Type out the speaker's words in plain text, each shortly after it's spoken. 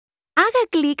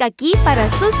clic aquí para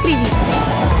suscribirse.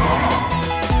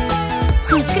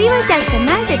 Suscríbase al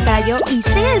canal de Tayo y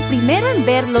sea el primero en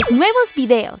ver los nuevos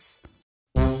videos.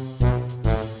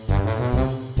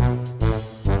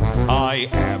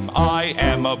 I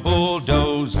am a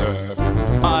bulldozer.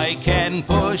 I can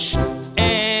push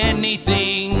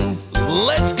anything.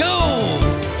 Let's go!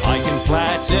 I can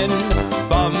flatten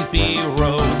bumpy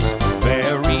roads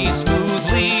very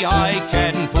smoothly. I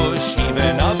can push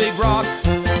even a big rock,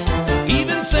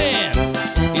 even sand.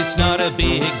 It's not a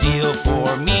big deal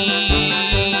for me.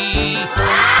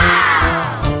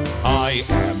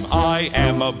 I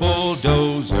am a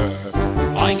bulldozer.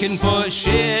 I can push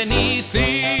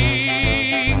anything.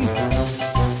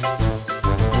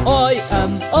 I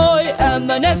am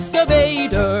an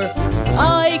excavator.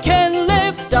 I can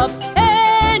lift up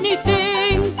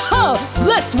anything. Ha!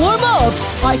 Let's warm up.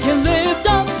 I can lift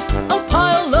up a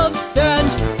pile of sand.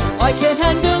 I can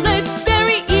handle it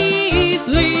very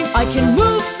easily. I can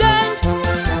move sand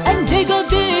and dig a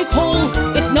big hole.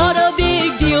 It's not a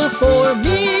big deal for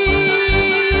me.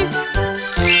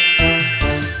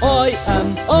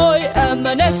 I am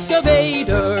an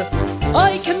excavator.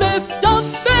 I can lift up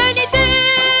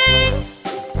anything.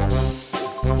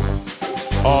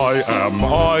 I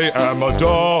am a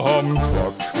dump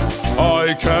truck.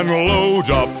 I can load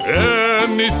up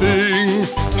anything.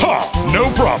 Ha! No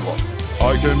problem.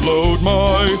 I can load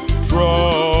my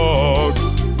truck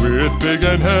with big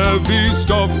and heavy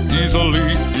stuff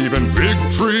easily. Even big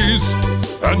trees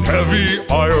and heavy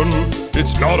iron.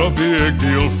 It's not a big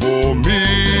deal for me.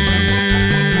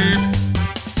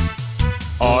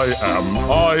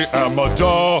 I am a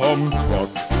dump truck.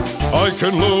 I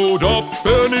can load up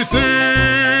anything.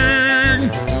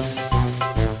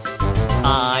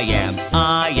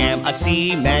 I am a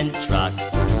cement truck.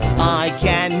 I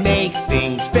can make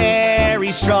things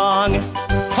very strong.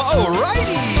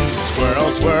 Alrighty!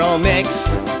 Twirl, twirl, mix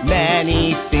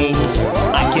many things.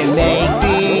 I can make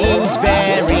things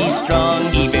very strong.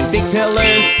 Even big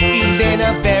pillars, even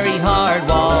a very hard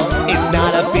wall. It's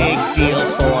not a big deal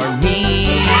for me.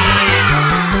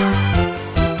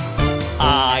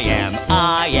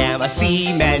 I am a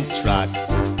cement truck.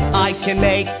 I can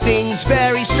make things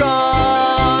very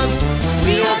strong.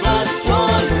 We are the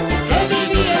strong, heavy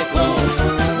vehicles.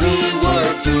 We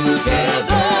work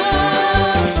together.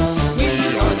 We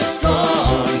are the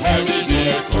strong, heavy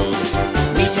vehicles.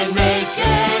 We can make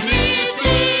anything.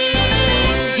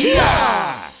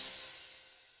 Yeah!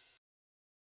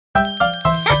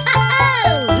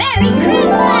 Merry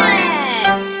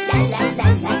Christmas!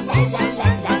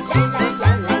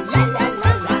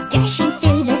 Dashing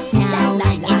through the snow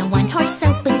in a one-horse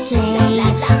open sleigh.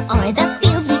 O'er the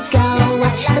fields we go.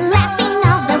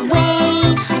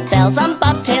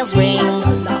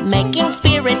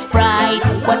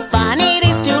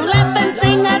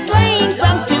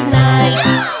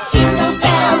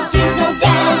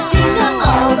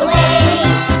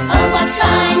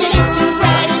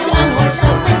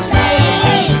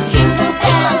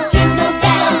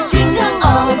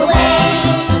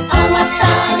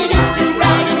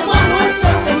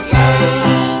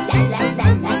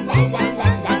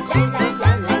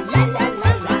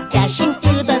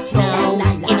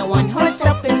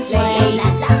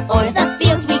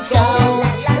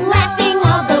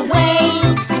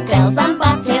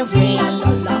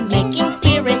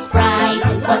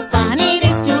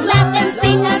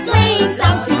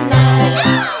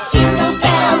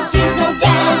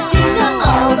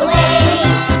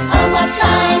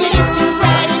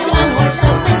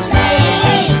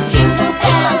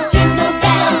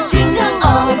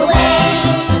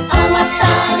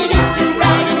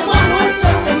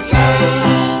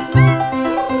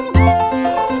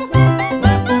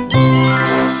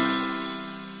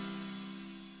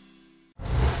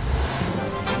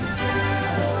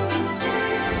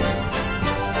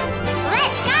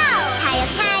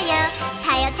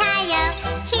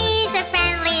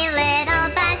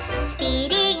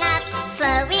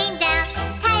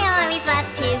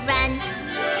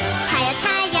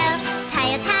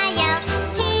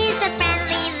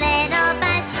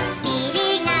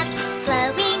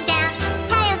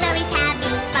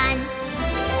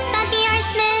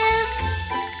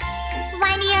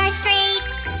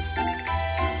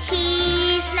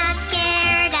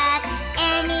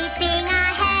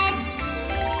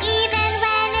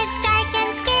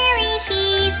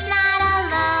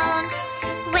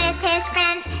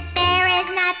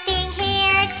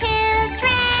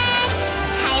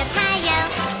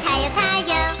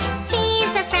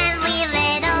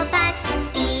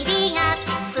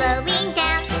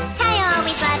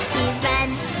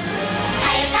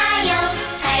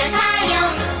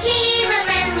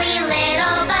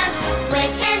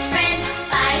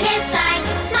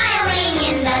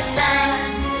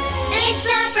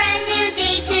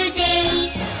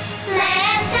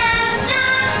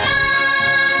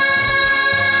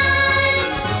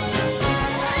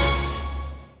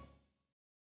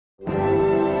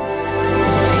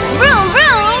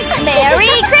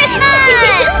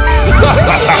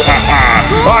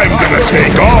 gonna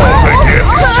take all the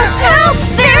gifts. Help!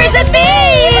 There is a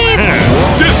thief!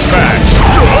 Dispatch!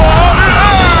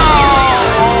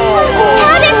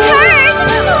 Cat is hurt!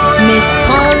 Miss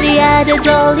Polly had a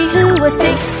dolly who was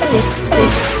sick, sick,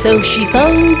 sick. So she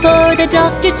phoned for the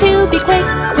doctor to be quick,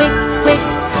 quick, quick.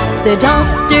 The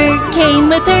doctor came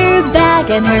with her bag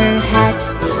and her hat.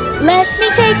 Let me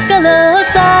take a look,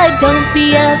 but don't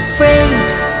be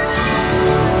afraid.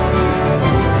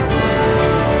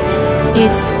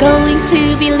 It's going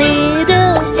to be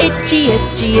little itchy,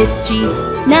 itchy, itchy.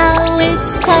 Now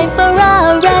it's time for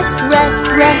a rest, rest,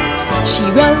 rest. She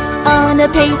wrote on a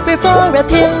paper for a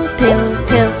pill, pill,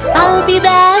 pill. I'll be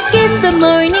back in the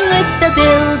morning with the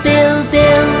bill, bill,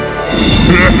 bill.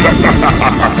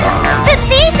 The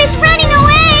thief is running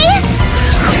away!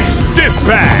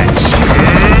 Dispatch!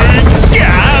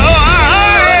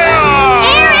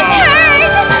 Air is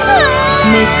hurt!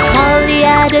 Miss Polly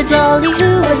had a dolly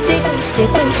who was sick,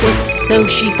 sick, sick. So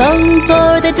she phoned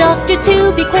for the doctor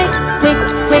to be quick, quick,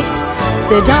 quick.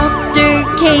 The doctor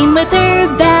came with her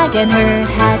bag and her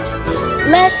hat.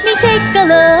 Let me take a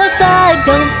look, but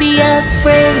don't be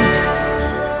afraid.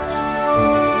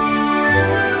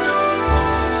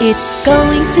 It's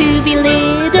going to be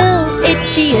little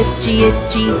itchy, itchy,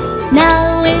 itchy.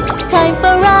 Now it's time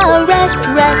for a rest,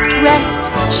 rest,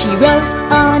 rest. She wrote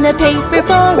on a paper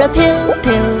for a pill,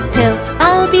 pill, pill.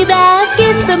 I'll be back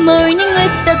in the morning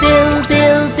with the bill,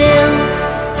 bill, bill.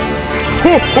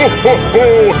 Ho, ho, ho, ho!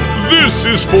 This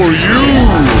is for you!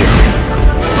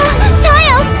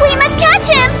 Tayo, we must catch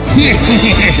him!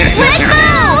 Let's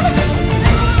move!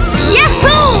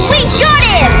 Yahoo! We got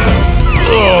him!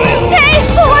 Hey,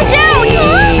 watch out!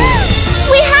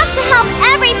 We have to help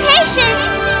every patient!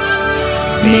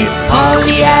 Miss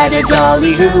Polly had a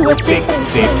dolly who was sick,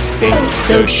 sick, sick.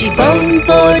 So she phoned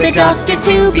for the doctor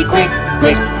to be quick,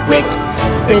 quick, quick.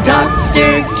 The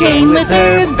doctor came with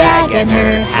her bag and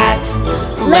her hat.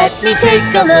 Let me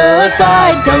take a look,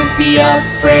 but don't be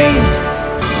afraid.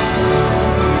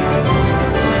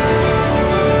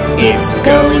 It's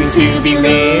going to be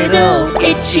little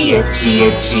itchy, itchy,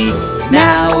 itchy.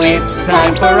 Now it's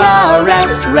time for a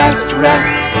rest, rest,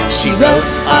 rest. She wrote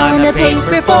on a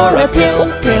paper for a pill,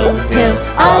 pill, pill.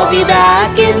 I'll be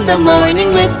back in the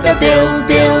morning with the bill,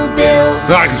 bill, bill.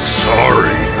 I'm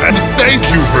sorry, and thank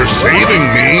you for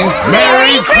saving me.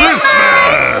 Merry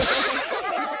Christmas!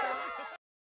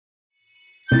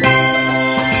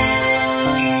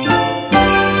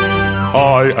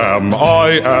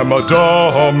 I am a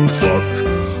dump truck.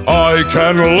 I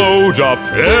can load up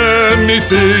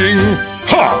anything.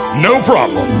 Ha! No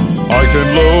problem. I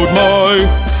can load my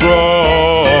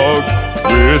truck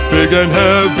with big and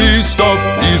heavy stuff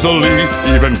easily.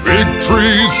 Even big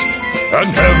trees and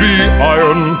heavy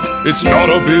iron. It's not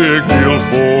a big deal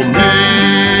for me.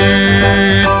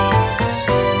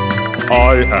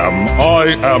 I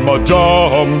am a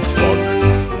dump truck.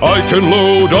 I can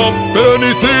load up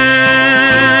anything.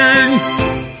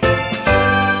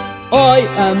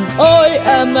 I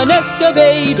am an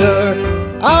excavator.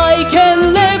 I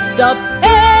can lift up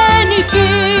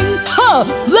anything. Ha!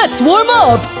 Let's warm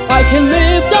up. I can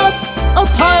lift up a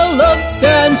pile of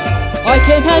sand. I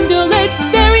can handle it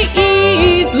very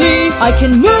easily. I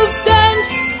can move sand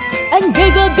and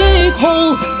dig a big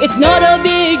hole. It's not a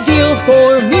big deal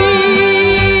for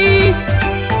me.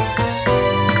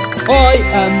 I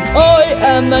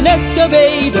am an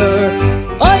excavator.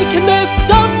 I can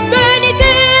lift up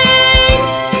anything.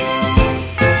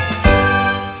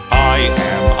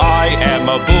 I am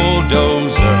a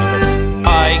bulldozer.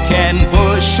 I can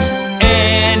push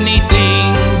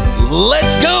anything.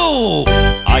 Let's go!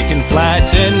 I can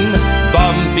flatten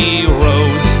bumpy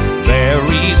roads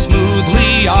very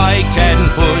smoothly. I can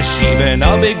push even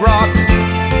a big rock,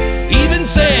 even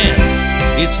sand.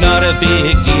 It's not a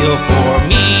big deal for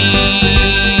me.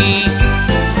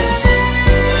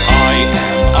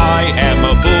 I am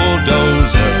a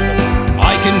bulldozer.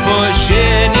 I can push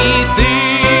anything.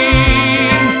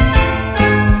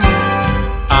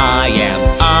 I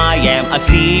am a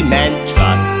cement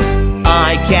truck.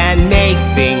 I can make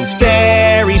things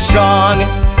very strong.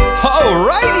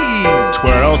 Alrighty!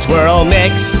 Twirl, twirl,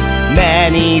 mix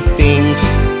many things.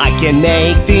 I can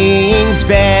make things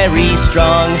very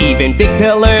strong. Even big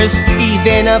pillars,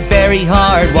 even a very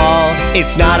hard wall.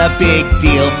 It's not a big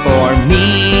deal for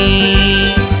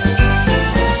me.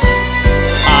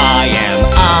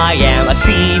 I am a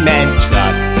cement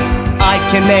truck. I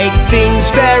can make things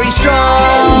very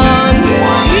strong.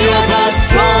 We are the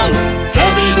strong,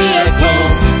 heavy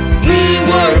vehicles. We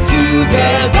work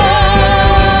together.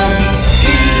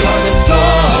 We are the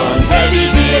strong, heavy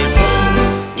vehicles.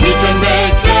 We can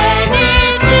make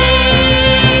anything.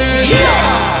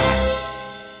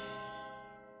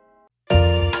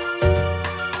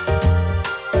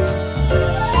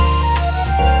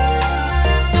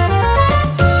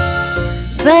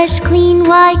 Fresh, clean,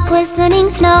 white,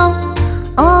 glistening snow.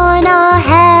 On a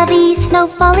heavy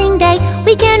snow-falling day,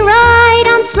 we can ride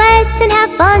on sleds and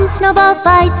have fun snowball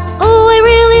fights. Oh, I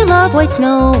really love white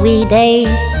snowy days.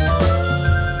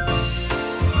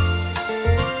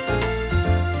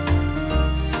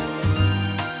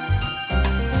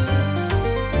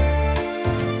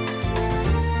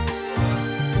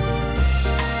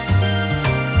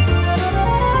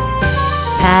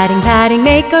 Patting, patting,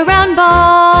 make a round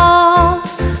ball.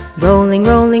 Rolling,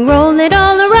 rolling, roll it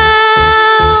all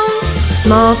around.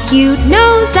 Small cute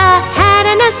nose, a hat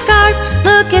and a scarf.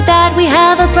 Look at that, we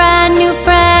have a brand new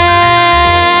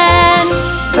friend.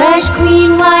 Fresh,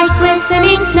 clean, white,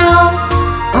 glistening snow.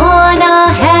 On a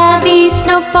heavy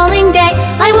snow-falling day,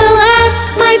 I will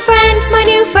ask my friend, my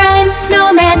new friend,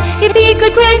 Snowman, if he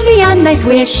could grant me a nice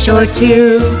wish or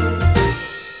two.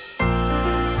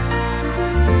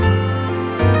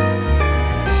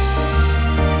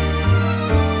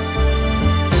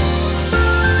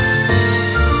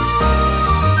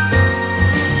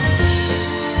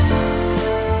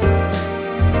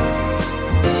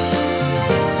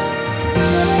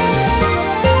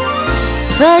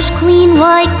 Fresh, clean,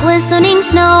 white, glistening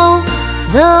snow.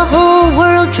 The whole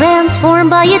world transformed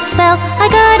by its spell. I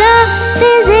got a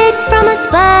visit from a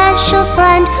special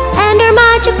friend, and our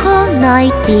magical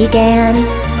night began.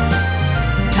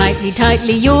 Tightly,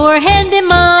 tightly your hand in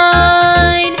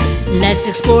mine. Let's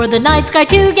explore the night sky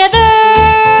together.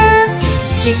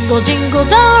 Jingle, jingle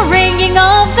the ringing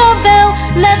of the bell.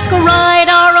 Let's go ride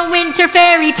our own winter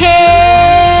fairy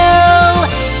tale.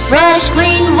 Fresh,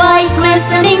 clean, white,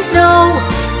 glistening snow.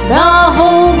 The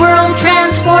whole world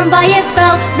transformed by its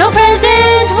spell. No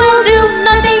present will do,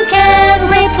 nothing can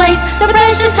replace the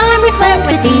precious time we spent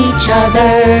with each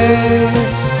other.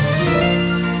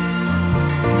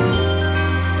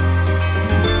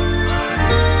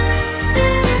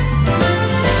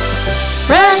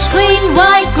 Fresh, clean,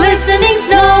 white, glistening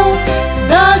snow.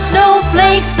 The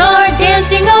snowflakes are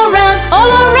dancing around.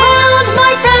 All around,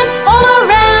 my friend, all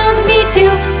around me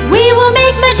too. We will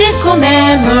make magical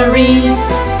memories.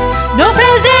 No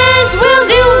present will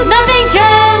do, nothing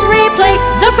can replace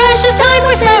the precious time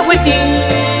we spent with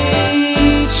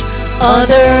each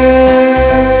other.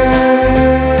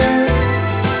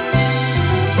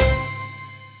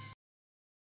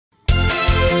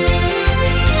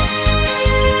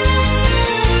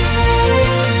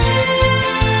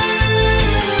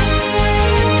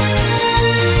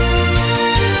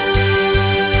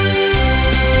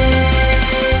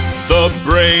 The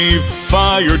brave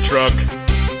fire truck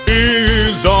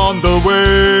is on the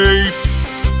way.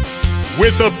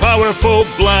 With a powerful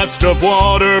blast of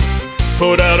water,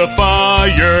 put out a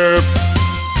fire.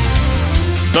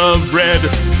 The red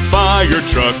fire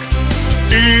truck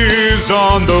is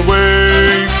on the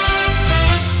way.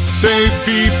 Save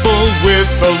people with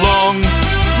a long,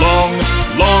 long,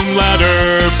 long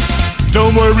ladder.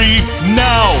 Don't worry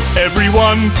now,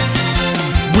 everyone.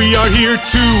 We are here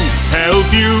to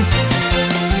help you.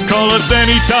 Call us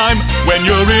anytime when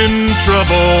you're in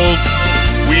trouble.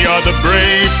 We are the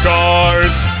brave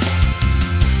cars.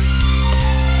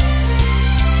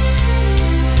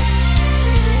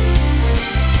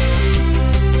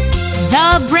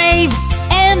 The brave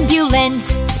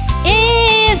ambulance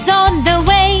is on the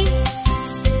way.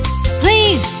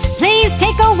 Please, please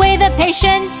take away the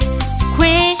patients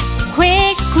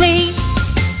quickly.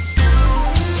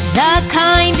 The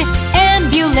kind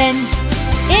ambulance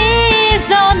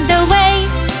is on the way.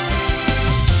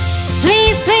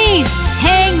 Please, please,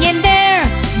 hang in there.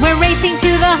 We're racing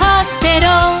to the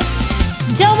hospital.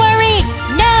 Don't worry,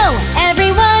 no,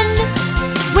 everyone.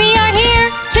 We are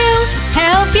here to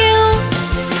help you.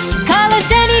 Call us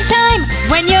anytime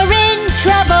when you're in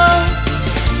trouble.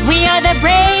 We are the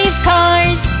brave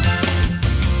cars.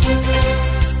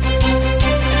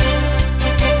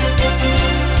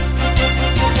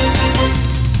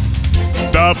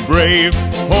 The brave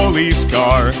police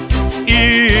car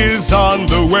is on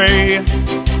the way.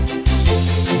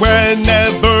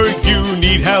 Whenever you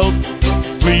need help,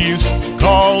 please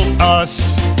call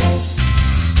us.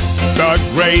 The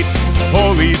great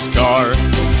police car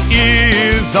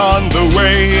is on the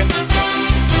way.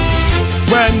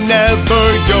 Whenever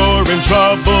you're in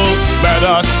trouble, let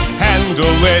us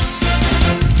handle it.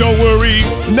 Don't worry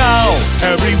now,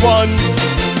 everyone.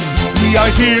 We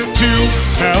are here to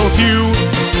help you.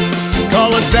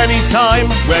 Call us anytime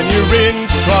when you're in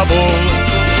trouble.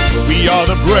 We are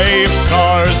the brave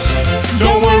cars.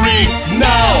 Don't worry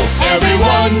now,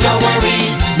 everyone. Don't worry.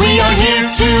 We are here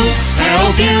to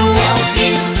help you.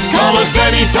 Call us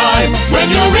anytime when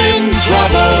you're in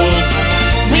trouble.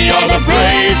 We are the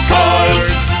brave cars.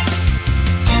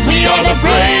 We are the the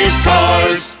brave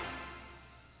cars.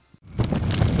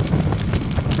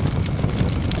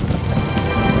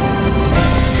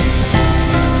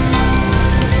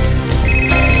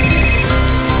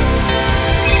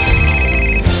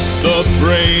 The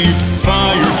brave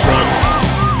fire truck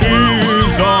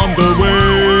is on the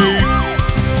way.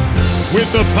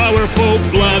 With a powerful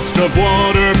blast of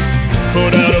water,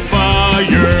 put out a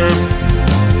fire.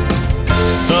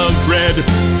 The red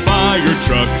fire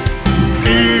truck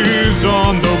is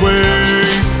on the way.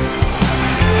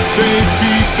 Save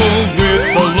people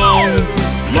with a long,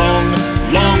 long,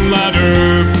 long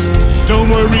ladder. Don't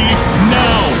worry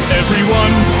now,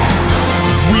 everyone.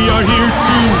 We are here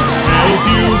to help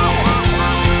you.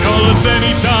 Call us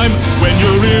anytime when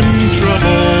you're in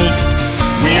trouble.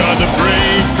 We are the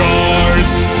brave cars.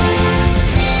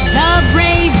 The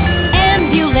brave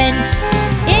ambulance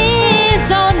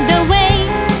is on the way.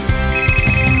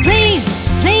 Please,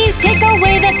 please take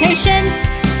away the patients.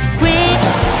 Quick,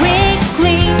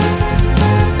 quickly.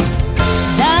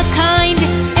 The kind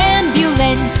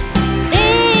ambulance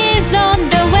is on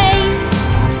the way.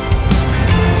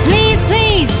 Please,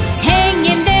 please, hang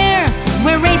in there.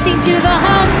 We're racing to the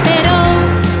hospital.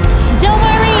 Don't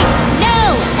worry,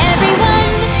 no, everyone.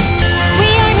 We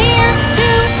are here to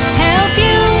help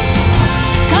you.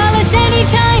 Call us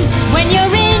anytime when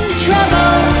you're in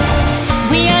trouble.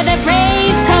 We are the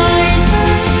brave cars.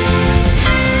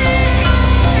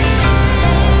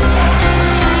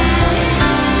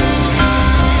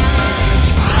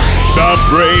 The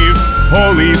brave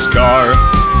police car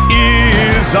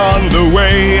is on the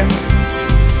way.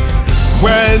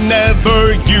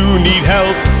 Whenever you need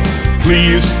help,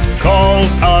 please call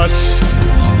us.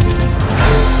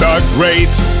 The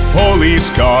great police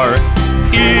car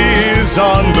is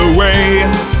on the way.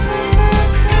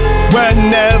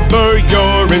 Whenever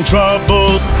you're in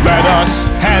trouble, let us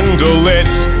handle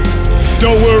it.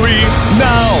 Don't worry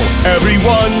now,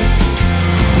 everyone.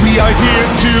 We are here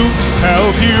to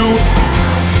help you.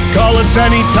 Call us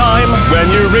anytime when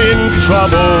you're in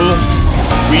trouble.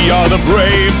 We are the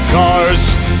brave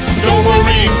cars. Don't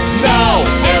worry now,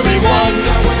 everyone.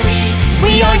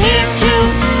 We are here to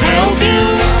help you.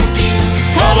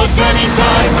 Call us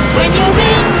anytime when you're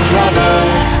in trouble.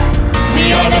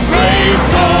 We are the brave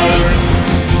cars.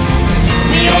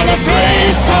 We are the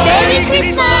brave cars. Merry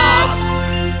Christmas!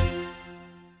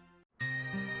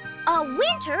 A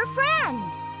winter friend.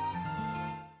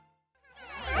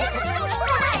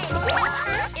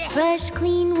 Fresh,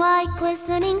 clean, white,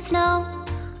 glistening snow.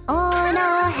 On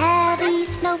a heavy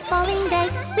snow-falling day,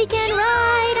 we can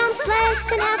ride on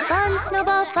sleds and have fun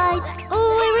snowball fights.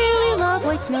 Oh, we really love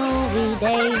white snowy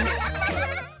days.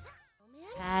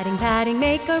 Patting, patting,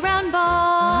 make a round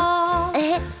ball.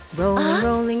 Rolling,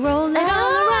 rolling, roll it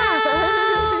all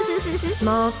around.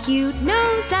 Small, cute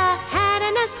nose, a hat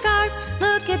and a scarf.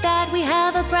 Look at that, we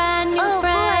have a brand new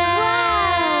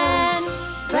friend.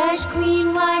 Fresh,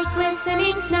 clean, white,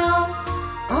 glistening snow.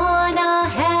 On a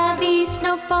heavy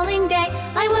snow-falling day,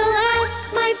 I will ask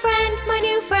my friend, my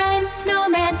new friend,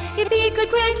 Snowman, if he could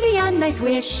grant me a nice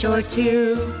wish or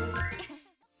two.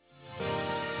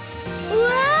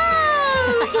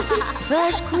 Wow!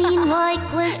 Fresh, clean, white,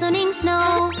 glistening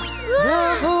snow.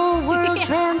 The whole world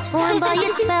transformed by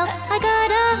its spell. I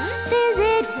got a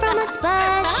visit from a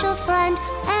special friend,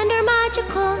 and our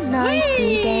magical night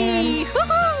began.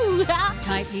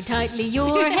 Tightly, tightly,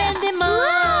 your hand in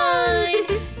mine.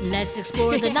 Let's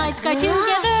explore the night sky together.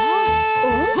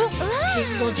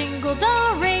 Jingle, jingle,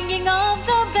 the ringing of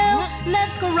the bell.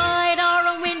 Let's go ride our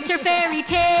own winter fairy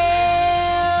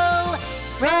tale.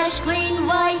 Fresh, clean,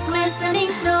 white,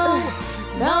 glistening snow.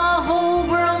 The whole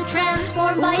world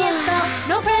transformed by its spell.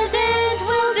 No present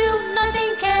will do,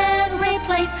 nothing can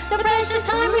replace the precious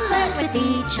time we spent with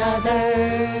each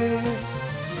other.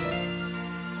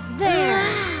 There.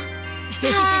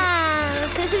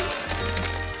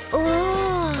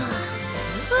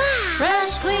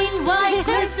 Fresh, clean, white,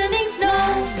 glistening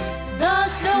snow. The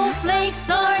snowflakes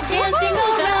are dancing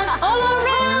all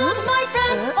around, my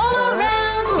friend, all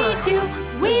around me too.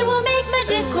 We will make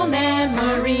magical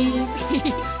memories.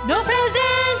 No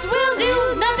present will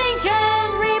do, nothing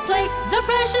can replace the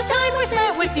precious time we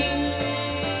spent with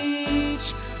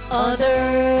each other.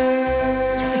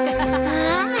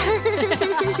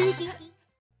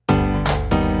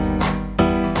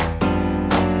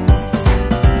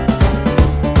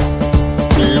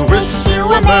 wish you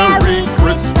a Merry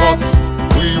Christmas.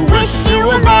 We wish you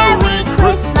a Merry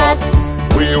Christmas.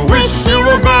 We wish you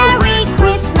a Merry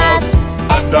Christmas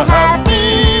and a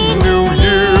Happy New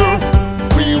Year.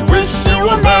 We wish you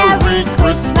a Merry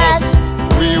Christmas.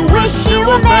 We wish you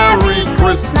a Merry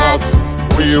Christmas.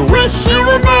 We wish you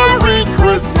a Merry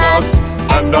Christmas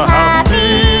and a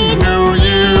Happy New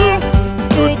Year.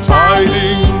 Good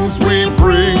tidings we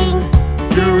bring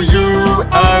to you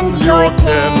and your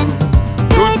kin.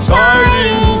 Good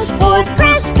tidings for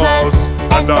Christmas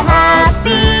and a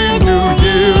Happy New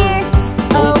Year.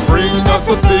 Oh, bring us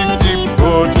a figgy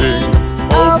pudding.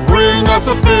 Oh, bring us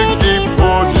a figgy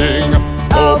pudding.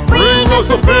 Oh, bring us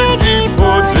a figgy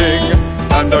pudding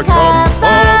and a cup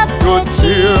of good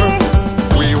cheer.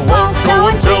 We won't go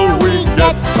until we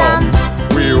get some.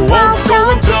 We won't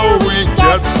go until we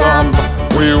get some.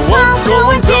 We won't go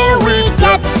until we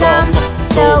get some.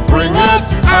 So bring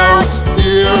it out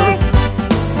here.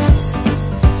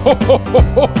 Ho, ho, ho,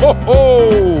 ho, ho,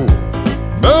 ho!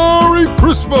 Merry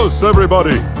Christmas,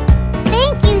 everybody!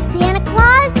 Thank you, Santa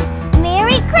Claus.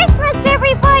 Merry Christmas,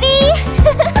 everybody.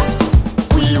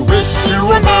 We wish you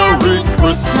a Merry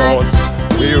Christmas.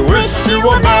 We wish you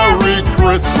a Merry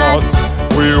Christmas.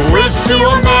 We wish you a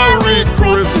Merry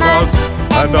Christmas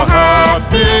and a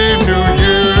Happy New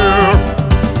Year.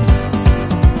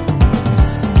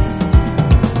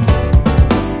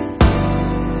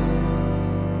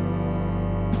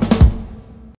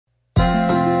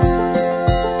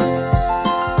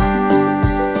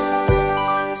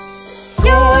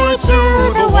 Joy to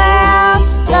the world,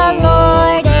 the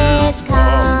Lord is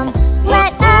come.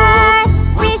 Let earth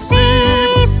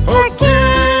receive her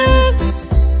King.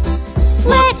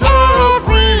 Let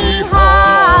every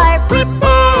heart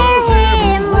prepare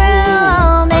him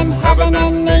room, and heaven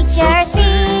and nature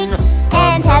sing,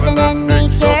 and heaven and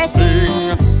nature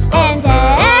sing, and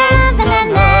heaven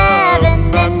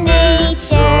and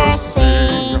nature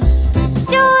sing.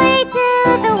 Joy to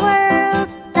the world,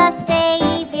 the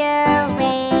Savior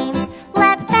reigns.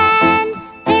 Let men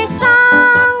their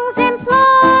songs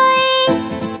employ.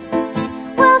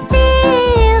 While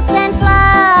fields and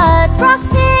floods,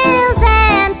 rocks, hills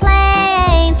and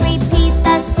plains repeat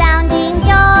the sounding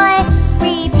joy.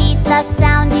 Repeat the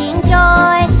sounding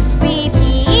joy.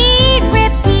 Repeat,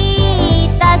 repeat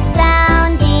the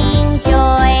sounding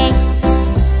joy.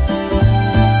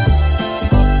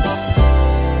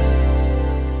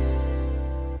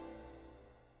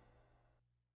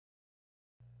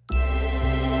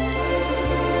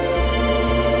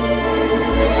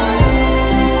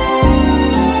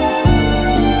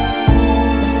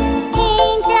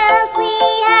 Angels we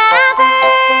have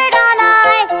heard on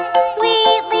high,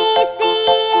 sweetly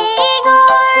singing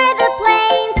o'er the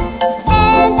plains,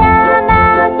 and the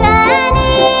mountain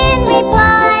in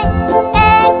reply,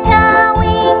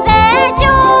 echoing their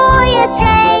joyous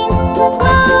strains.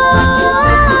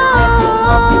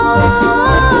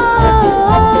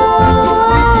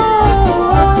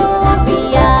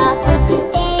 Gloria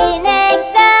in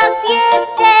excelsis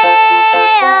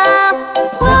Deo.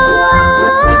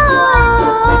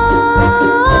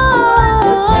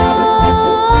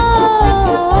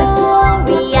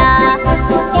 Gloria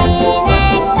in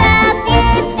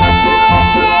excelsis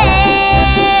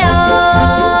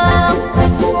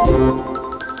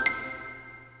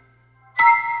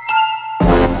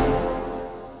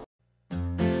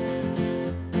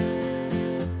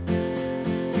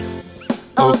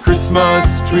Oh,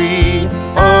 Christmas tree,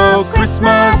 oh,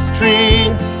 Christmas tree,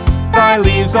 thy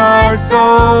leaves are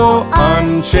so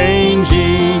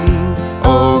unchanging.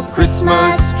 Oh,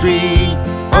 Christmas tree,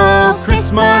 oh,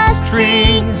 Christmas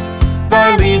tree,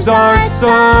 thy leaves are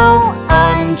so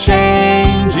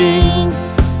unchanging.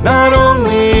 Not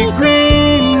only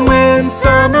green when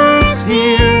summer's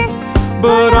here,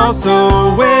 but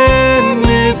also when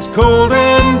it's cold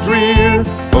and drear.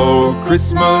 Oh,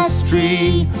 Christmas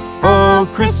tree, oh,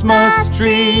 Christmas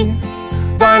tree,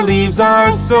 thy leaves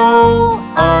are so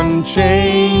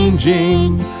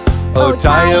unchanging. Oh,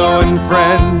 Tayo and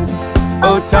friends,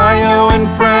 oh, Tayo and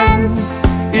friends,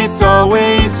 it's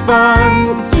always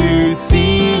fun to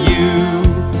see you.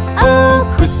 Oh,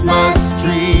 Christmas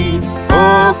tree,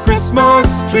 oh, Christmas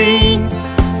tree,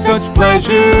 such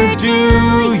pleasure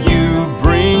do you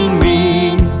bring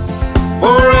me.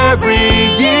 For every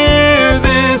year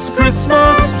this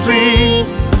Christmas tree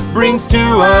brings to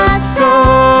us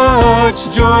such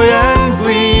joy and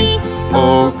glee.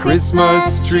 Oh,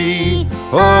 Christmas tree,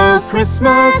 oh,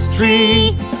 Christmas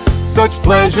tree, such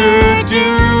pleasure do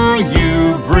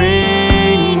you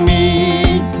bring me.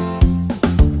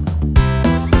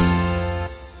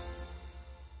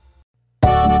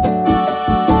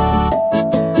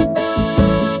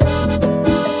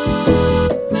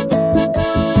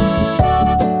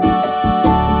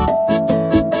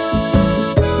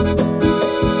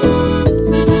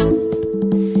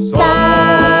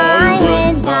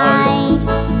 Silent night,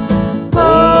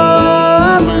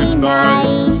 holy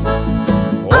night.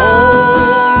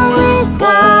 Oh,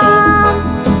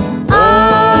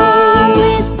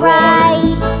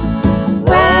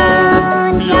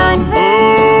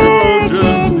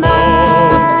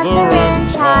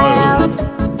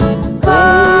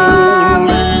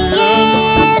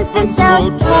 so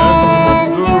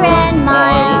tender and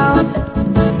mild.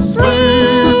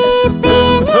 Sleep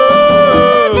in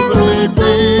heavenly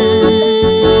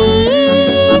peace.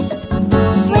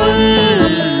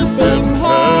 Sleep in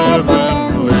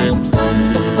heavenly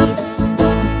peace.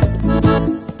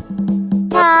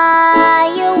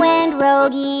 Tayo and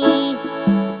Rogi,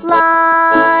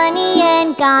 Lonnie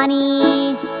and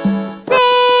Gani,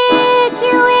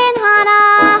 Siju and Hana,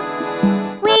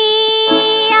 we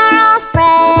are all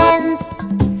friends.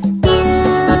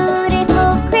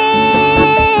 Beautiful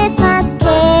Christmas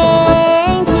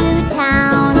came to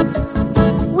town.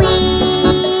 We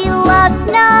love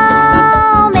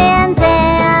snowmans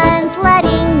and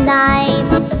sledding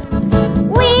nights.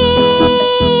 We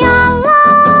all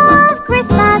love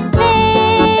Christmas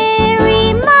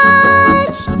very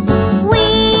much. We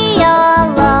all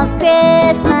love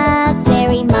Christmas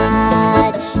very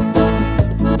much.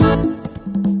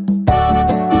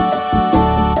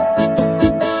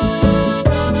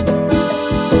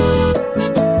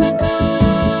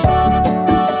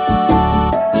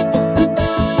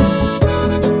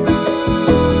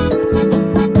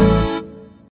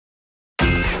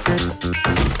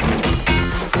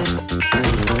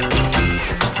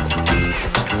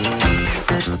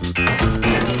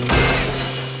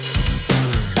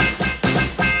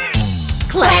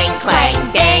 Clang, clang,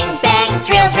 bang, bang,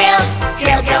 drill, drill.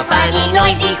 Drill, drill, funny,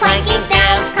 noisy, clanking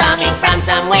sounds coming from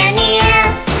somewhere near.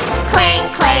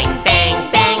 Clang, clang, bang,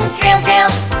 bang, drill,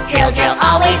 drill. Drill, drill,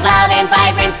 always loud and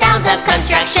vibrant sounds of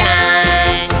construction.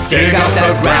 Dig up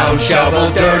the ground,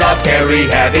 shovel dirt off, carry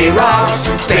heavy rocks.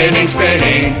 Spinning,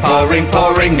 spinning, pouring,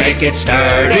 pouring, make it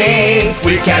sturdy.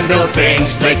 We can build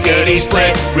things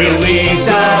lickety-split real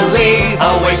easily.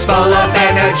 Always full of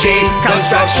energy,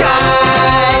 construction.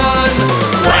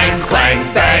 Clang,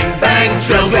 clang, bang, bang,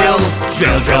 drill, drill.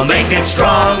 Drill, drill, make it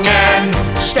strong and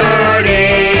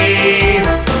sturdy.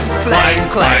 Clang,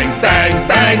 clang, bang,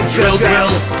 bang, drill,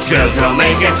 drill. Drill, drill,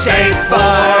 make it safe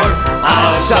for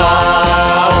us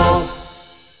all.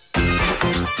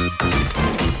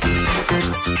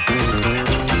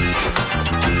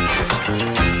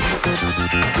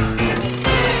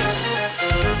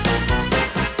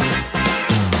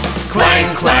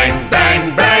 Clang, clang,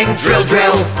 bang, bang, drill,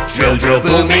 drill. Drill, drill,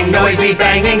 booming, noisy,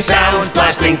 banging sounds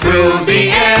blasting through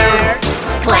the air.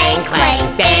 Clang,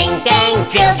 clang, bang, bang,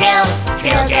 drill, drill.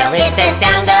 Drill, drill is the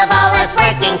sound of all us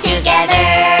working together.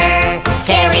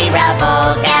 Carry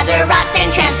rubble, gather rocks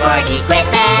and transport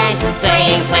equipment.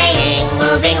 Swaying, swaying,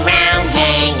 moving round,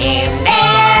 hang in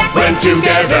there. When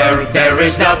together there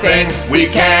is nothing we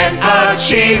can't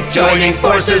achieve. Joining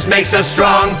forces makes a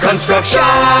strong construction.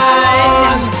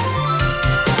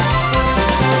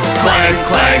 Clang,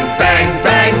 clang, bang,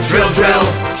 bang, drill, drill.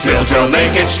 Drill, drill,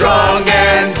 make it strong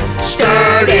and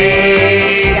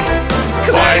sturdy.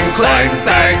 Clang, clang,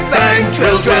 bang, bang,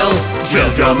 drill, drill.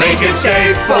 Drill, drill, make it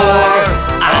safe for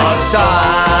us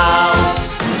all.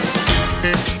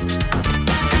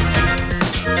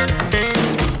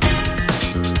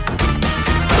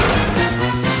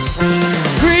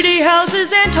 Pretty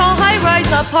houses and tall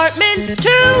high-rise apartments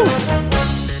too.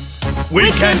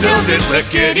 We can build it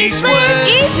lickety-split.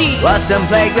 Easy. Awesome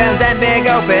playgrounds and big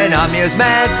open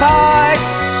amusement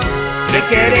parks.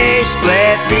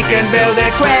 Lickety-split, we can build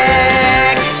it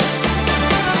quick.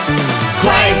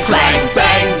 Clang, clang,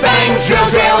 bang, bang, drill,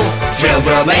 drill. Drill,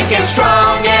 drill, make it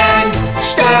strong and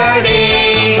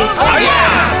sturdy. Oh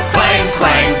yeah! Clang,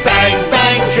 clang, bang,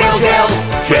 bang, drill, drill.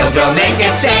 Drill, drill, make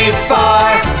it safe for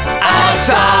us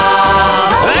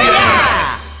all. Oh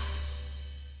yeah!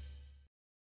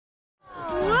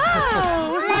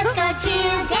 Let's go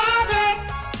together,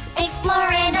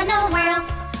 exploring a new world.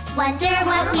 Wonder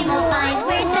what we will find.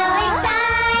 We're so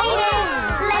excited.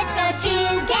 Let's go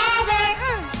together,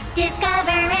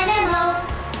 discover animals.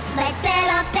 Let's set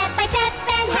off step by step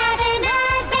and have an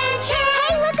adventure.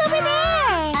 Hey, look over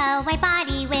there! A white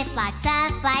body with lots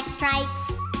of black stripes.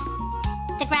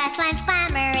 The grassland's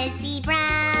glamorous zebra.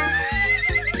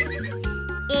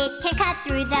 It can cut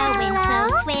through the wind so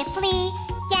swiftly.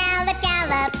 Gallop,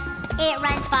 gallop, it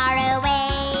runs far away.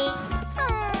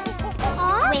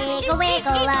 Wiggle,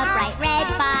 wiggle, a bright red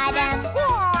bottom.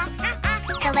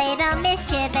 The little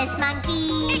mischievous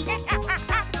monkey.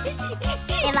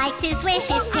 It likes to swish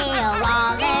its tail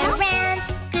all around.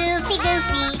 Goofy,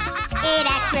 goofy, it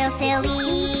acts real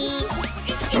silly.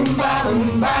 Oomba,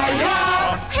 oomba, ya.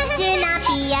 Do not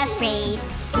be afraid.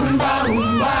 Oomba,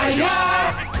 oomba, ya.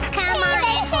 Come on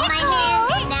and hold my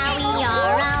hand. Now we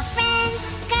are all friends,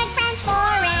 good friends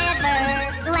forever.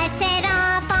 Let's set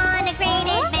off on a great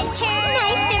adventure.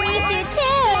 Nice to meet you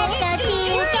too. Let's go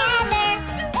together,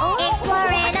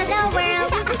 exploring the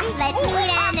world. Let's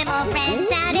meet animal friends.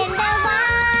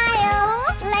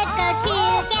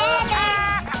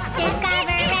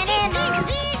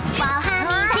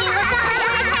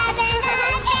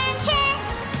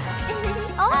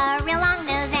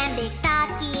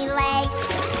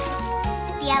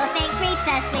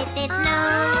 us with its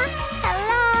nose.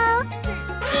 Hello.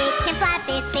 It can flap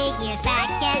its big ears back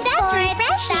and That's forth.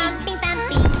 refreshing.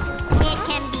 Thumping. It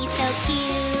can be so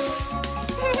cute.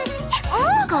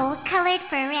 Oh. Gold-colored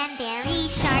fur and very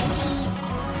sharp teeth.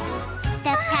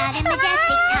 The proud and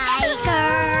majestic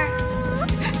tiger.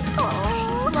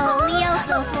 Slowly, oh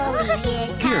so slowly,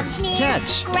 it comes near.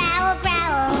 catch. Growl,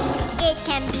 growl. It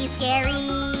can be scary.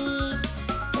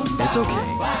 It's okay.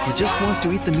 It just wants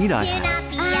to eat the meat I Do have. not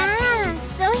be afraid.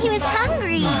 So he was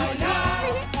hungry.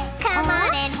 Come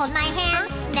on and hold my hand.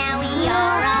 Now we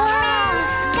are all friends.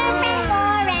 Good friends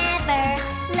forever.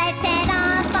 Let's head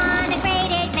off on a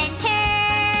great adventure.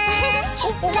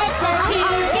 Let's go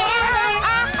together.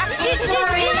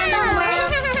 Exploring the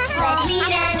world. Let's meet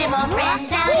animal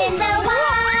friends out in the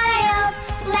wild.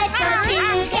 Let's go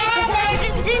together.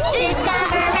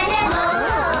 Discover animals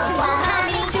while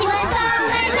humming to a song.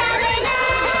 Let's have an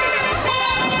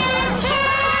adventure.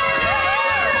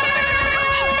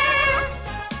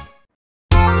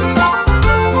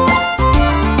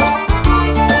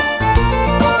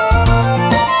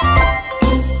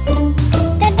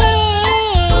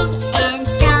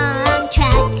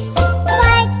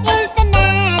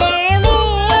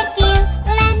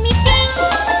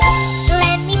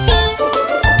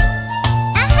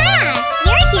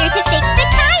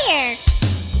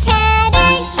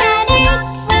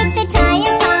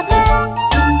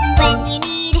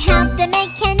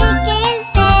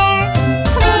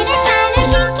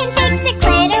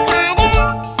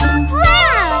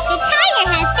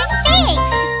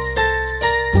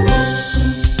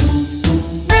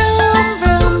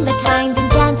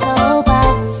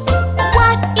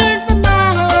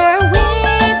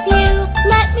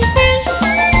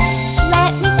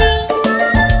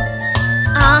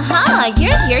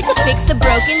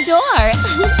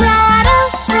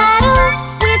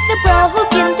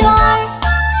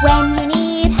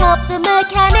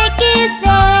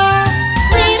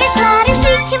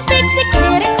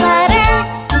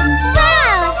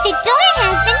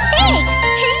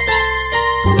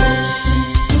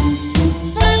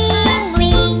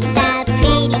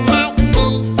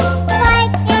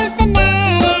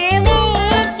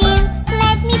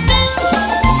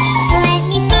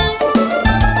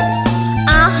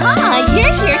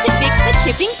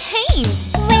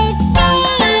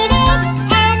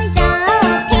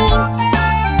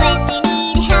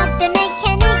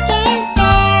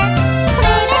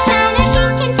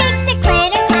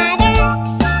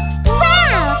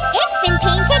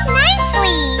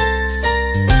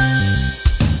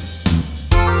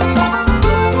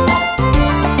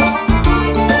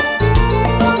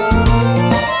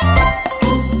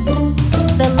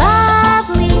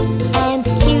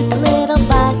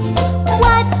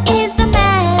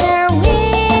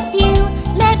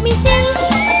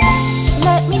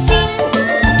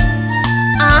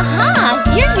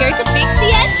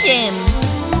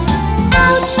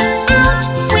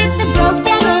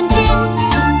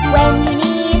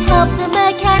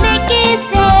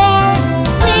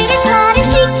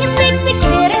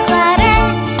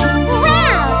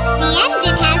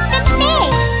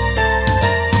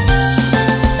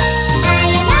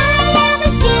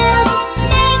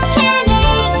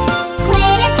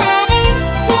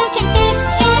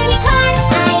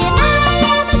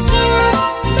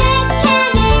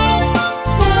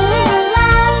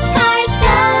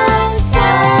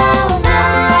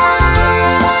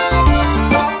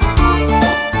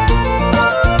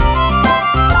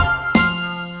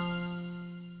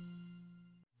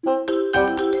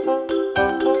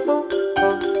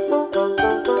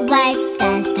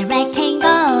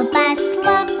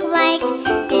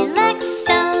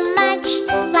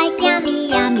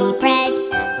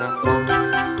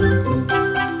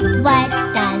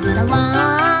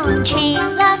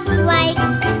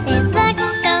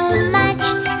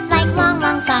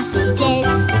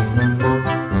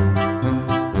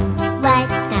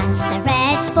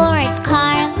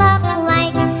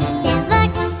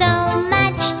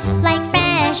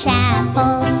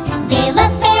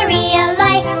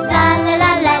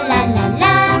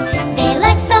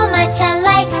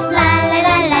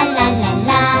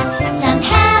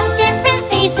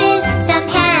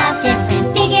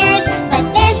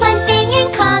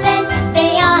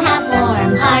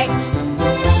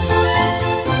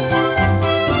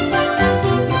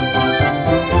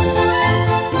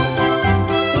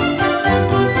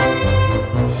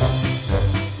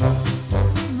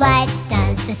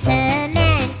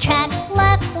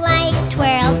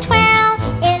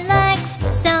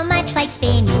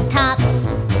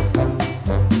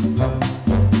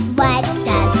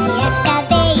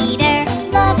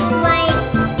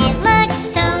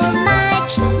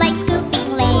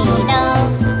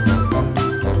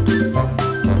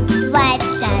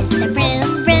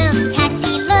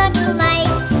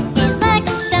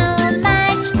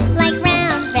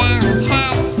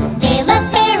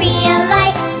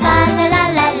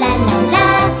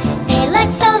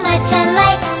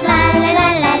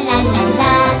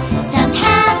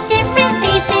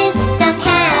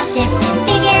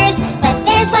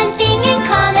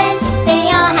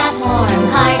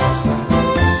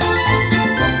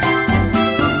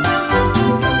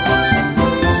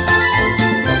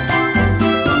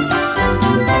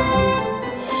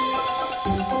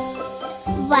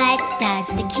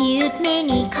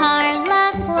 baby car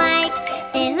look like?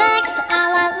 It looks a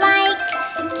lot like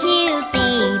cute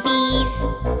babies.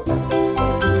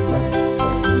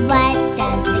 What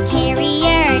does the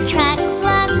carrier truck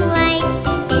look like?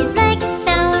 It looks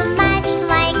so much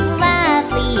like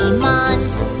lovely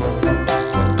moms.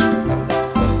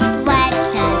 What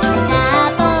does the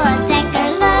double-decker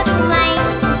look like?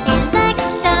 It looks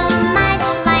so much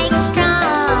like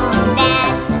strong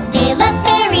dads. They look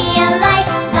very alike,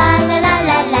 la la la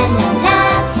la la la la.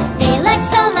 They look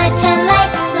so much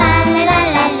alike, la la la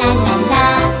la la la la.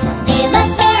 They look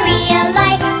very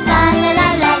alike, la la la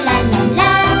la la la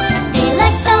la. They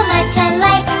look so much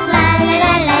alike, la la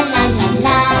la la la la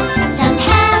la. Some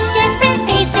have different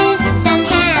faces, some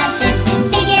have different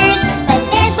figures, but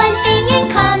there's one thing in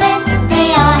common: they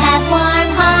all have warm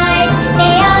hearts.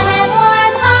 They all have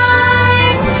warm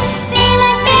hearts. They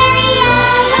look very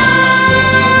alike.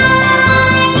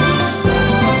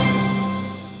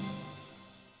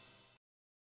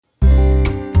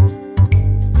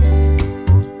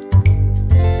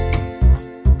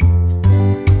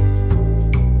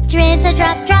 Drizzle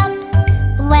drop drop.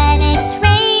 When it's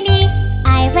rainy,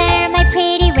 I wear my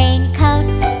pretty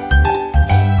raincoat.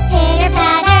 Pitter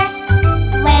patter.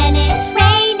 When it's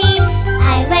rainy,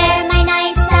 I wear my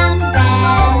nice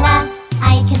umbrella.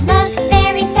 I can look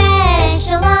very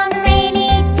special on rainy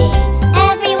days.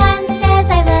 Everyone says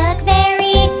I look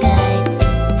very good.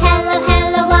 Hello,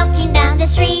 hello, walking down the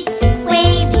street,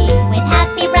 waving with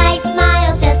happy bright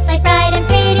smiles, just like bright and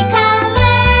pretty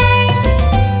colors.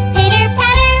 Pitter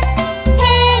patter,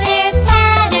 pitter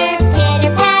patter,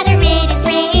 pitter patter, it is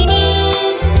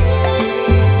raining.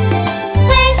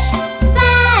 Splish,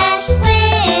 splash,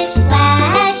 splish,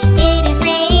 splash, it is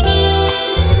raining.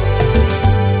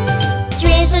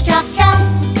 Drizzle drop drop,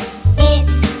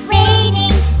 it's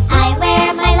raining. I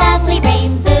wear my lovely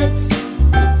rain boots.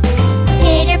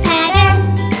 Pitter patter,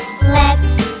 let's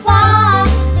walk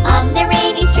on the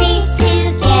rainy street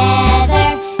together.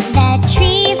 The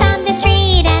trees on the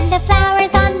street and the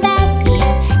flowers on the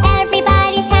field.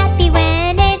 Everybody's happy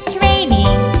when it's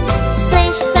raining.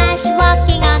 Splish splash,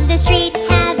 walking on the street,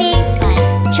 having fun.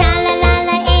 Tra la la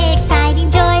la, exciting,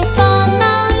 joyful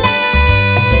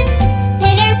moments.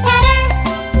 Pitter patter,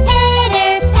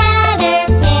 pitter patter,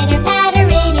 pitter patter,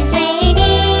 it is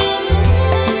raining.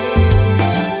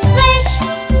 Splish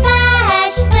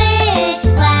splash, splish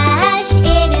splash,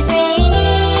 it is raining.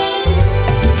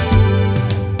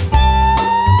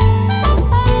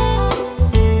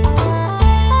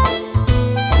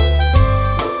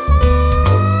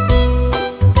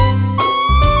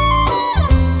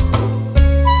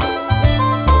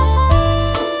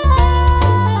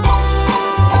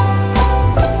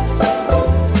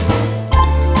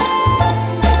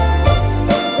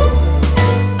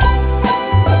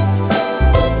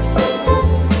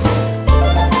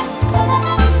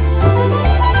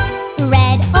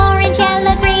 Red, orange,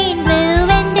 yellow, green, blue,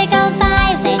 indigo,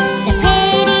 violet, the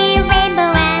pretty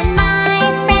rainbow and my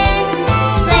friends.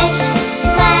 Splish,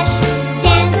 splash,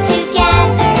 dance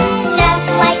together, just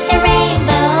like the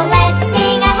rainbow. Let's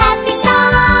sing a happy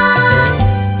song.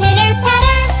 Pitter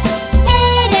patter,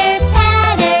 pitter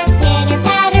patter, pitter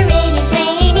patter, it is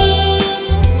raining.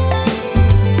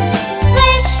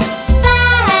 Splish,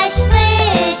 splash,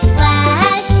 splish,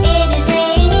 splash, it is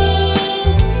raining.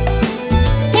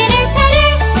 Pitter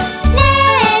patter,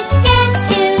 let's dance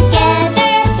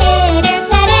together. Pitter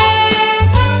patter,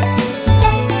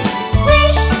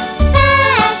 splish,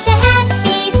 splash, a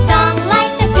happy song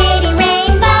like the pretty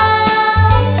rainbow.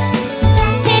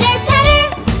 Pitter patter,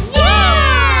 yeah!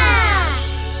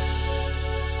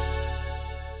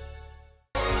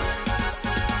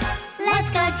 Let's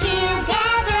go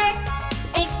together,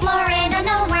 explore an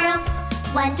unknown world.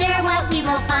 Wonder what we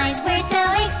will find, we're so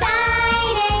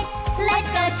excited. Let's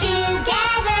go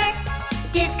together,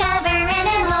 discover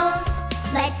animals.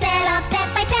 Let's set off step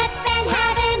by step and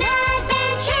have an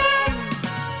adventure.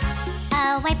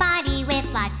 A white body with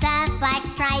lots of black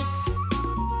stripes.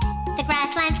 The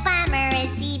grassland's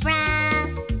glamorous zebra.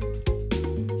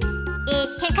 It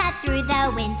can cut through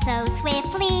the wind so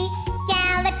swiftly.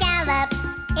 Gallop, gallop,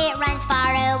 it runs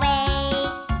far away.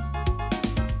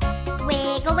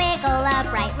 Wiggle, wiggle, a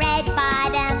bright red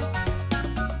bottom.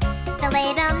 The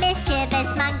little mischievous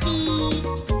monkey.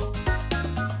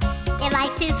 It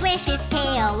likes to swish its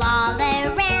tail all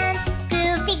around.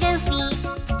 Goofy, goofy,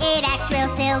 it acts real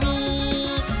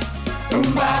silly.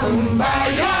 Oomba, oomba,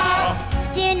 ya!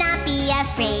 Do not be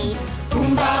afraid.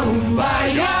 Oomba, oomba,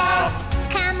 ya!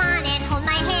 Come on and hold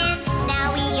my hand.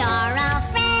 Now we are all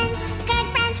friends, good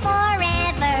friends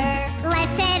forever.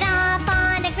 Let's set off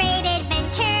on a great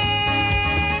adventure.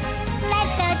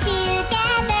 Let's go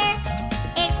together,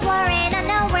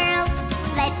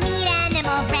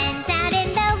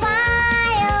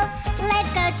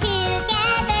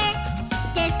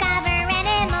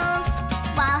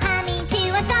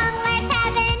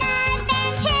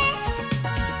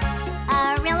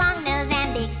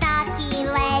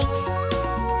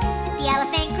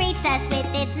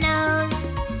 its nose.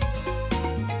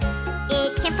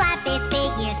 It can flap its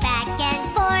big ears back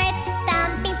and forth,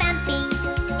 thumping, thumping.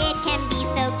 It can be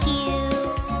so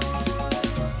cute.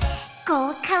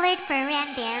 Gold-colored fur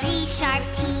and very sharp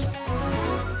teeth.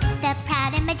 The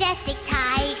proud and majestic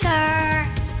tiger.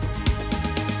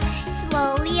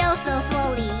 Slowly, oh so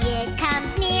slowly, it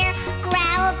comes near.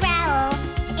 Growl, growl,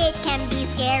 it can be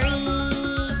scary.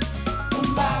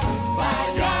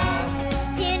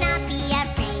 Do not be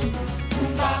afraid.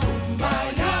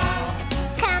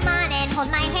 Come on and hold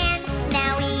my hand.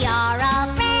 Now we are all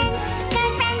friends,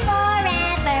 good friends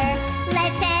forever.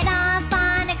 Let's head off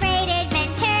on a great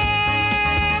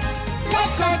adventure.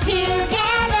 Let's go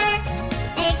together,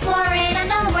 exploring on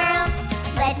the world.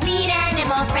 Let's meet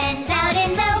animal friends out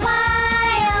in the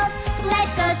wild.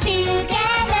 Let's go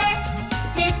together,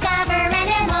 discover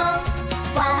animals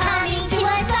while humming to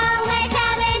a song. Let's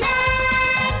have an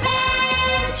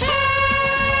adventure.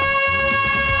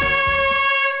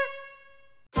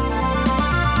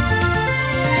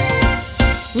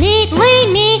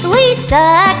 Neatly, neatly,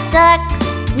 stack, stack.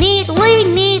 Neatly,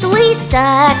 neatly,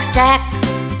 stack, stack.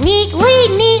 Neatly,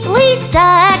 neatly,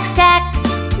 stack, stack.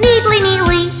 Neatly,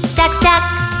 neatly, stack, stack.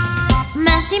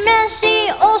 Messy,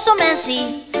 messy, oh so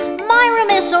messy. My room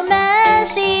is so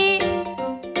messy.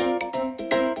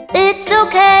 It's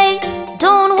okay,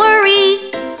 don't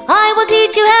worry. I will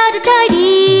teach you how to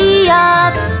tidy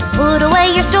up. Put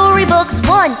away your storybooks,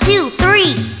 1, 2,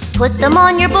 3. Put them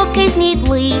on your bookcase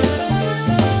neatly.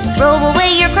 Throw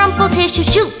away your crumpled tissue,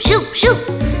 shoot, shoot, shoot.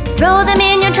 Throw them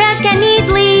in your trash can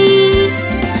neatly.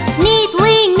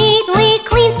 Neatly, neatly,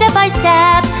 clean step by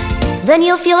step. Then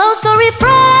you'll feel oh so refreshed.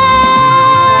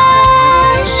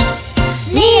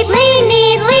 Neatly,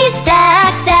 neatly,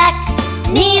 stack, stack.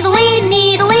 Neatly,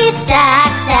 neatly, stack,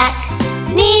 stack.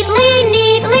 Neatly,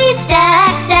 neatly,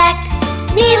 stack, stack.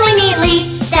 Neatly,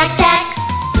 neatly, stack, stack.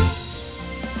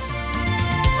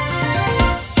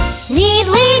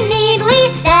 Neatly,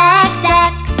 neatly, stack,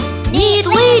 stack.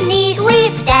 Neatly, neatly,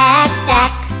 stack,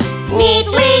 stack.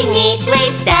 Neatly,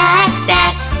 neatly, stack,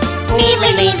 stack.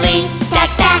 Neatly, neatly, stack,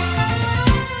 stack.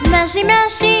 Messy,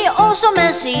 messy, oh so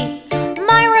messy.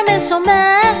 My room is so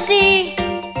messy.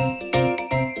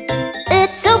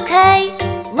 It's okay,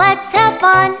 let's have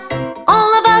fun.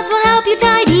 All of us will help you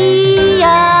tidy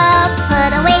up.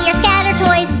 Put away your scattered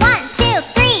toys, 1, 2,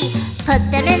 3. Put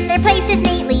them in their places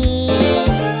neatly.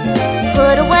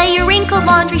 Put away your wrinkled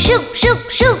laundry, shoot, shoot,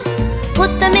 shoot.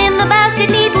 Put them in the basket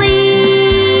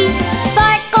neatly.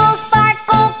 Sparkle,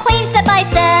 sparkle, clean step by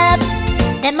step.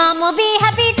 Then Mom will be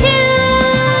happy too.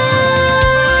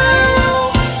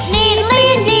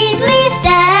 Neatly, neatly,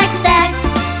 stack, stack.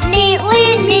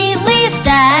 Neatly, neatly,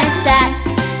 stack, stack.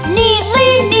 Neatly,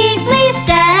 neatly,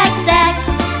 stack, stack.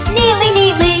 Neatly,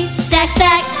 neatly, stack,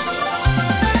 stack.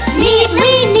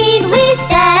 Neatly, neatly,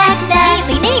 stack, stack.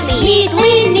 Neatly, neatly.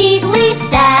 Neatly, neatly,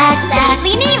 stack, stack.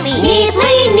 Neatly, neatly.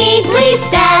 Neatly, neatly,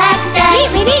 stack, stack.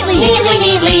 Neatly, neatly. Neatly,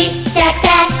 neatly, stack,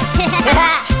 stack.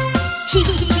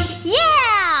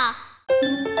 Yeah!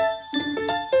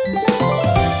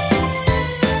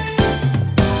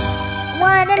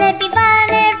 Wouldn't it be fun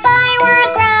if I were a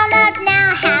grown-up now?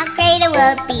 How great it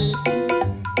would be.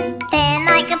 Then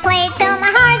I could play till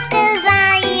my heart's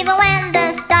desire, even when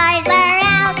the stars are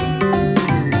out.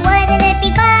 Wouldn't it be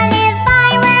fun if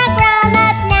I were a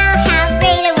grown-up now? How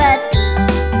great it would be.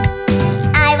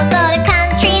 I will go to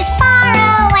countries far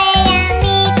away and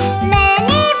meet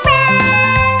many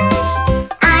friends.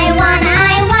 I want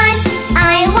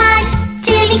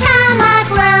to become a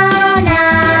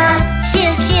grown-up.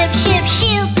 Shoot, shoot, shoot,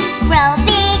 shoot, grow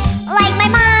big like my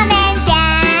mom and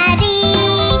daddy.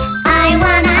 I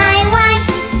want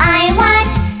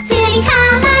to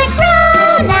become a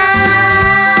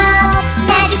grown-up.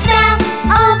 Magic spell,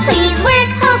 oh please work,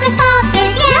 hocus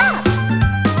pocus, yeah.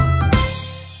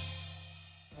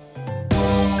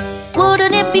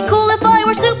 Wouldn't it be cool if I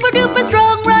were super duper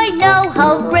strong right now?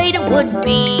 How great it would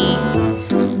be.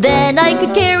 Then I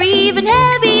could carry even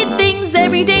heavy things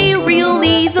every day real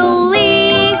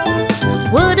easily.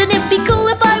 Wouldn't it be cool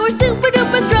if I were super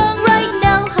duper strong right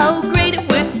now? How great it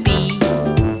would be.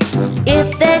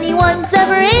 If anyone's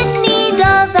ever in need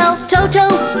of help, Toto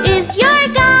is your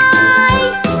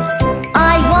guy.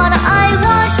 I want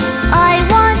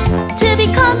to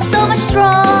become so much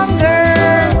stronger.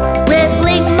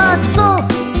 Rippling muscles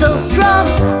so strong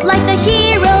like the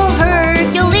hero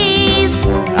Hercules.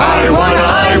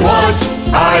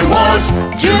 I want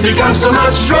to become so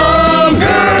much stronger.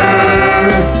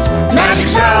 Magic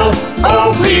spell,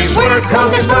 oh please work,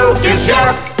 hocus pocus,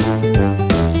 yeah.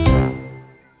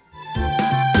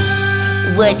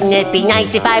 Wouldn't it be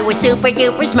nice if I were super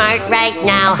duper smart right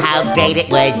now? How great it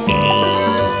would be.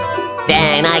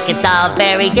 Then I could solve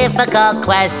very difficult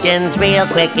questions real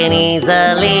quick and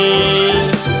easily.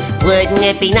 Wouldn't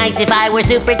it be nice if I were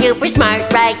super duper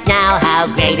smart right now? How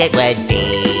great it would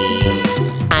be.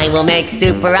 I will make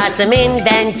super awesome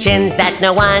inventions that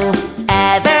no one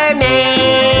ever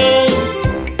made.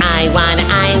 I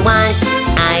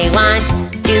want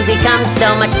to become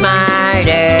so much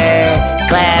smarter.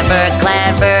 Clever,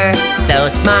 clever,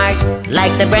 so smart,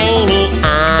 like the brainy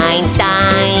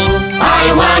Einstein.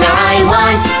 I want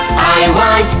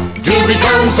to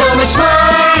become so much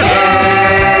smarter.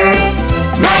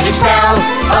 Magic spell,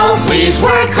 oh please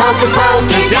work, hocus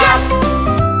pocus, yeah.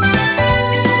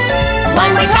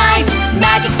 One more time,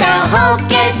 magic spell,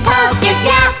 hocus pocus,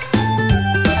 yeah.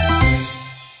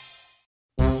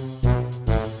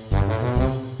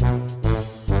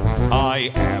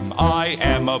 I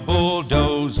am a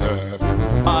bulldozer.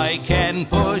 I can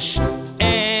push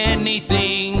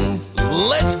anything.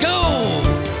 Let's go!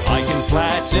 I can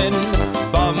flatten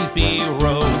bumpy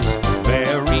roads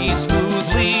very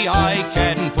smoothly. I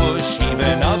can push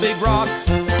even a big rock,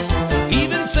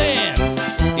 even sand.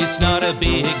 It's not a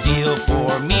big deal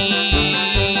for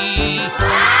me.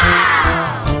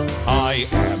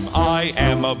 I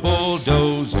am a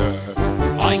bulldozer.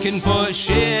 I can push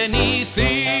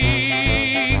anything.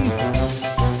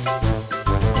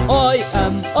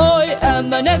 I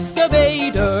am an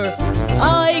excavator.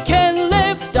 I can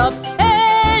lift up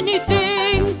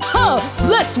anything. Ha!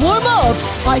 Let's warm up.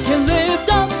 I can lift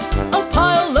up a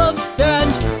pile of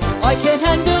sand. I can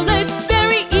handle it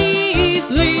very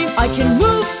easily. I can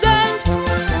move sand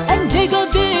and dig a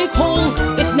big hole.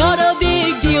 It's not a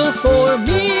big deal for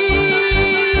me.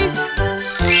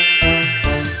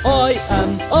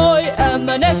 I am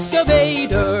an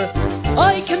excavator.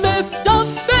 I can lift up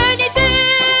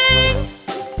anything.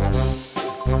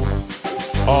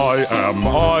 I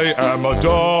am a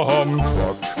dump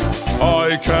truck.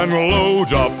 I can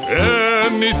load up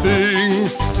anything.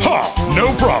 Ha!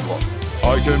 No problem.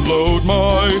 I can load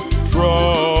my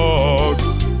truck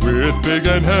with big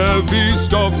and heavy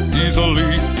stuff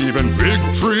easily. Even big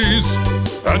trees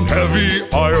and heavy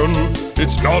iron.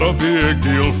 It's not a big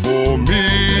deal for me.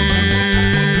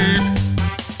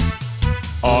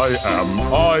 I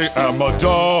am a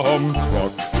dump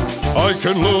truck. I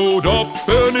can load up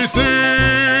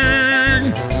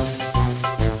anything.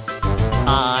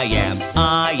 I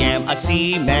am a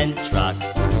cement truck.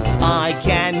 I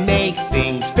can make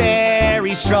things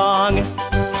very strong.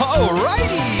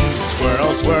 Alrighty!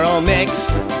 Twirl, twirl, mix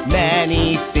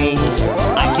many things.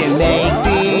 I can make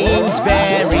things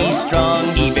very strong.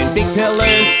 Even big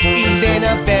pillars, even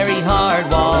a very hard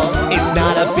wall. It's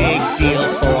not a big deal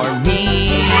for me.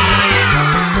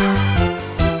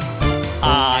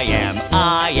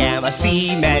 I am a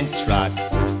cement truck.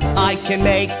 I can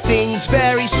make things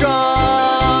very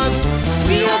strong.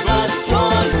 We are the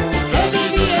strong, heavy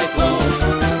vehicles.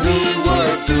 We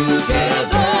work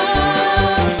together.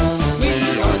 We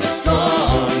are the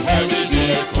strong, heavy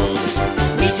vehicles.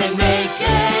 We can make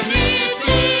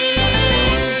anything.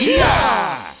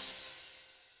 Yeah!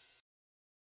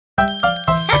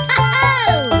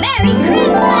 Merry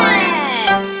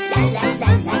Christmas!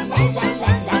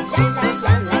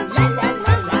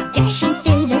 Dashing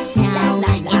through the snow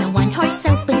in a one-horse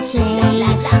open sleigh.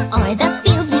 O'er the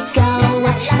fields we go,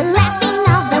 laughing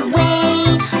all the way.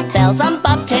 Bells on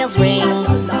bobtails ring,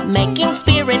 making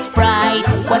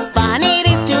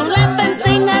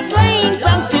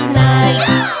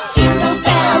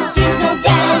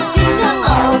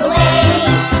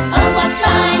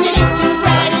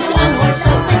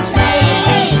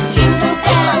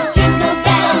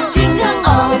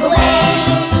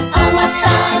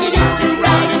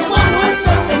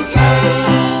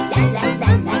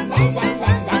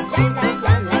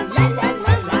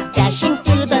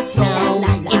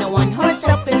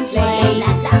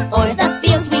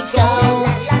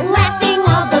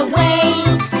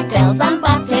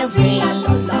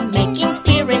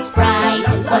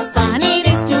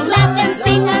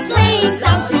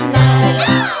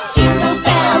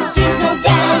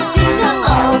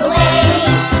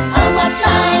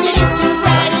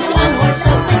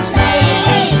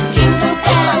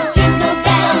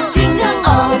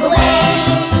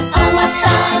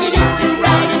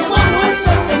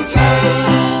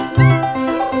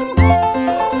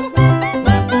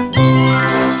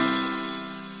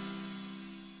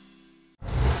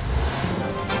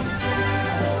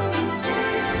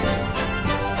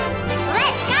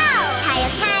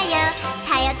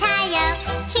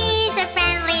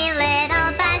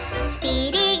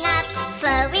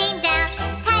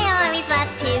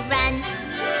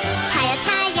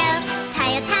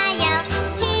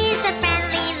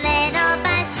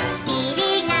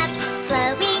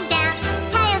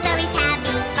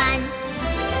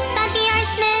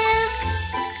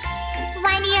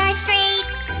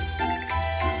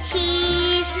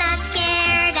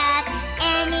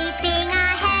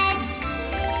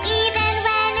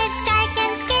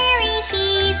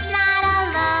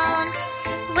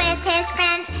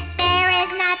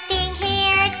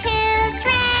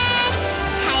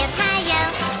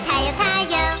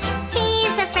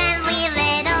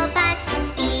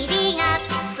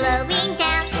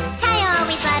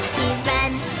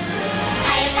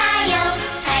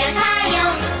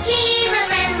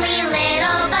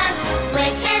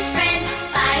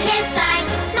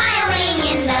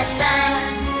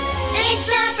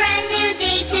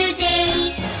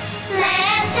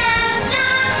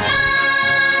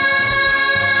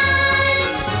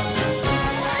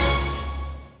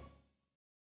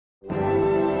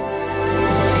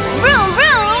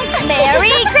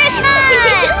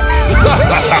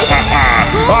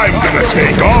I'm gonna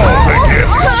take all the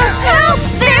gifts. Help!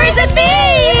 There is a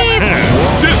thief!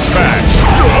 Dispatch!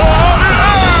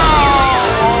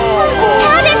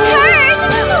 Pat is hurt!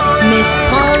 Miss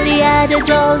Polly had a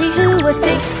dolly who was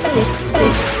sick, sick,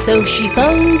 sick. So she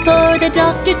phoned for the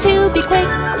doctor to be quick,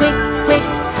 quick, quick.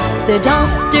 The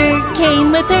doctor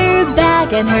came with her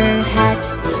bag and her hat.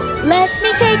 Let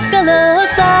me take a look,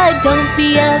 but don't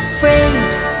be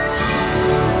afraid.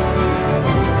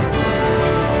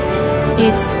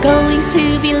 It's going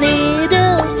to be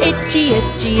little itchy,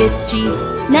 itchy, itchy.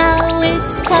 Now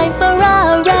it's time for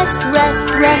a rest, rest,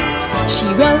 rest. She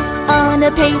wrote on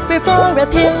a paper for a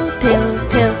pill, pill,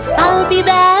 pill. I'll be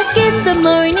back in the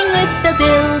morning with the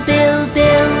bill, bill,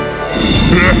 bill.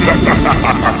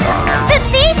 The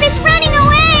thief is running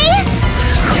away!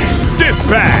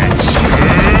 Dispatch!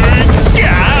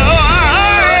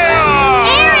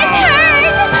 Air is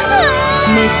hurt!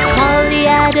 Miss Polly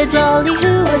had a dolly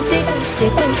who was sick,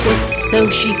 sick, sick. So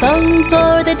she phoned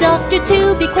for the doctor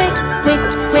to be quick, quick,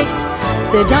 quick.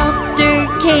 The doctor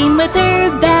came with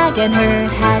her bag and her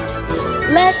hat.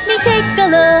 Let me take a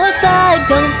look, but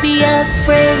don't be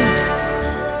afraid.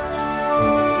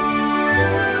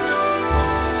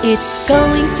 It's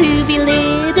going to be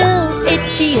little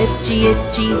itchy, itchy,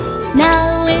 itchy.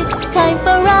 Now it's time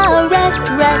for a rest,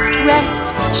 rest,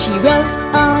 rest. She wrote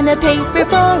on a paper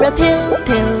for a pill,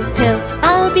 pill, pill.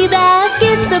 I'll be back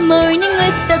in the morning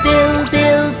with the bill,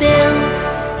 bill, bill.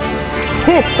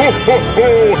 Ho, ho, ho, ho!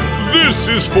 This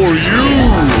is for you!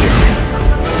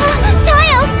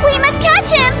 Tayo, we must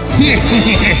catch him!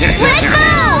 Let's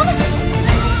move!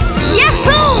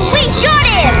 Yahoo! We got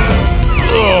him!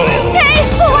 Hey,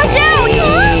 watch out!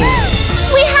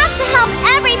 We have to help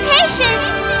every patient!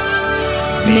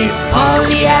 Miss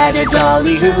Polly had a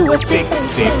dolly who was sick,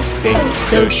 sick, sick.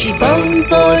 So she phoned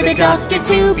for the doctor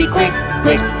to be quick,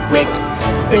 quick, quick.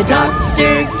 The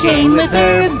doctor came with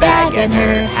her bag and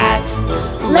her hat.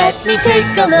 Let me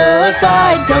take a look,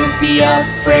 but don't be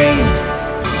afraid.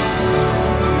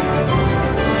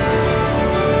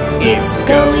 It's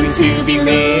going to be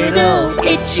little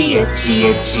itchy, itchy,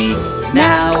 itchy.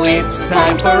 Now it's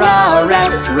time for a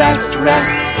rest, rest,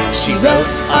 rest. She wrote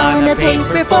on a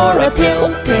paper for a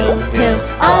pill, pill, pill.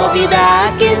 I'll be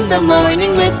back in the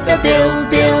morning with the bill,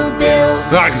 bill, bill.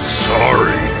 I'm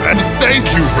sorry, and thank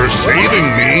you for saving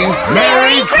me.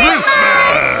 Merry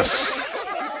Christmas!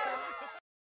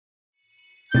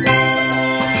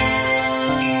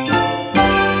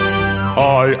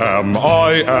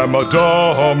 I am a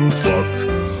dump truck.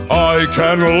 I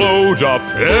can load up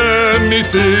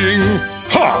anything.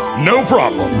 Ha! No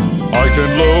problem. I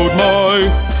can load my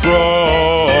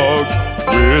truck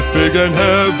with big and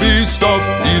heavy stuff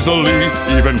easily.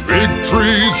 Even big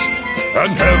trees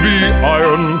and heavy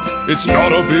iron. It's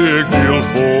not a big deal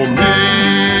for me.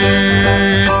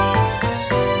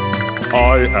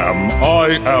 I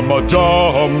am a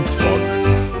dump truck.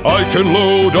 I can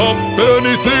load up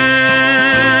anything.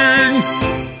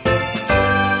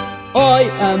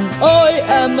 I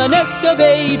am an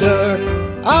excavator.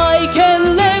 I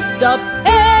can lift up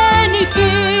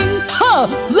anything. Ha!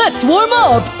 Let's warm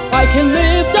up. I can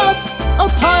lift up a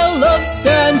pile of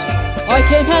sand. I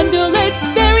can handle it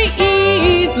very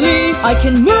easily. I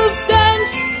can move sand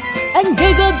and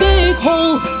dig a big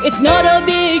hole. It's not a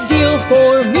big deal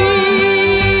for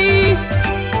me.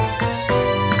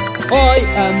 I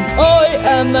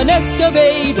am an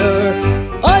excavator.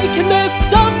 I can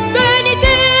lift up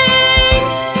anything.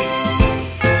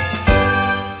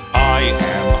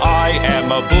 I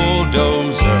am a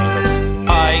bulldozer.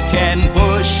 I can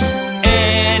push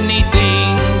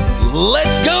anything.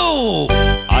 Let's go!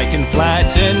 I can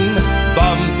flatten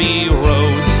bumpy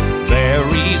roads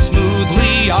very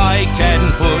smoothly. I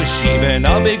can push even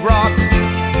a big rock,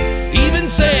 even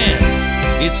sand.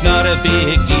 It's not a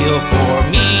big deal for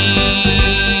me.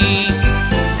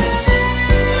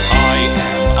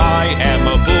 I am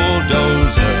a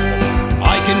bulldozer.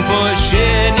 I can push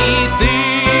anything.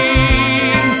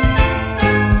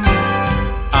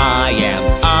 I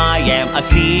am a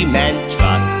cement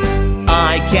truck.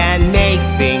 I can make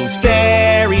things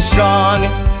very strong.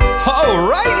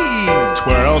 Alrighty!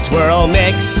 Twirl, twirl,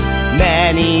 mix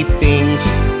many things.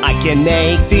 I can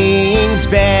make things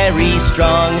very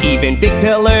strong. Even big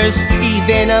pillars,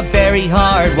 even a very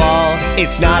hard wall.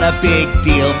 It's not a big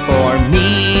deal for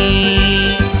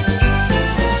me.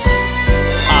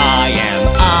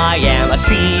 I am a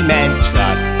cement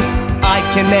truck. I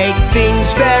can make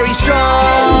things very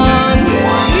strong.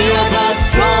 We are the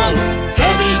strong,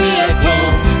 heavy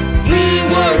vehicles. We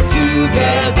work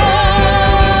together.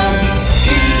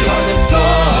 We are the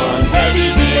strong, heavy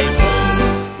vehicles.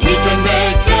 We can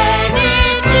make anything.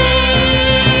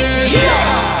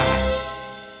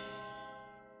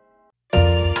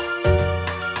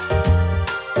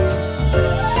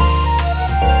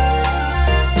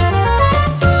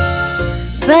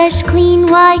 Fresh, clean,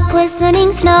 white,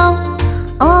 glistening snow.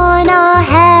 On a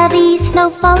heavy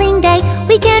snow-falling day,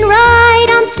 we can ride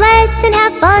on sleds and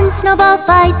have fun snowball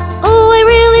fights. Oh, I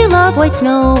really love white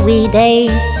snowy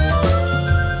days.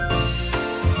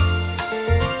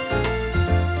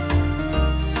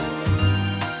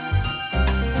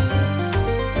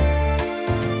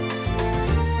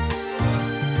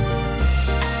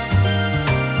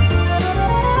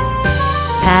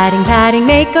 Patting, patting,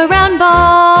 make a round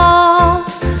ball.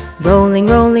 Rolling,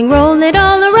 rolling, roll it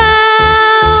all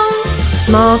around.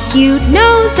 Small, cute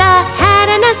nose, a hat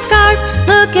and a scarf.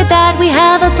 Look at that, we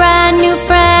have a brand new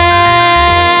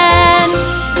friend.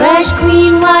 Fresh,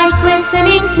 clean, white,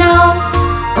 glistening snow.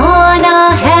 On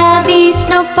a heavy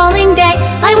snow-falling day,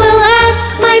 I will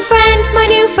ask my friend, my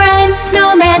new friend,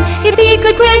 Snowman, if he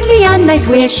could grant me a nice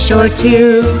wish or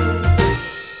two.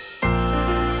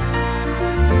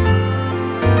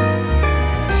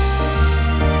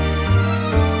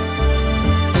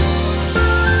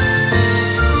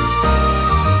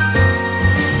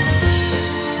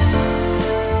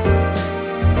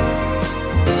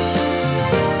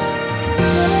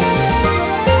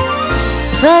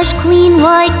 Fresh, clean,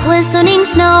 white, glistening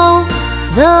snow.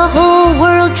 The whole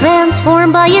world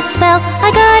transformed by its spell.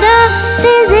 I got a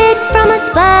visit from a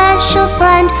special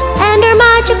friend, and our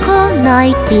magical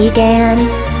night began.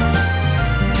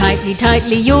 Tightly,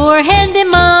 tightly your hand in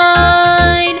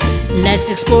mine. Let's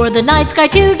explore the night sky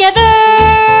together.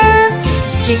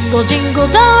 Jingle, jingle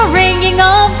the ringing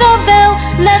of the bell.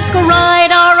 Let's go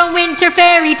ride our own winter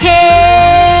fairy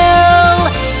tale.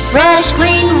 Fresh,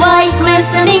 clean, white,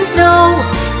 glistening snow.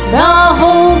 The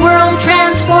whole world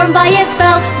transformed by its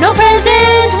spell. No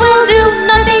present will do,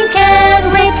 nothing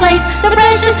can replace the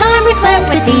precious time we spent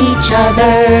with each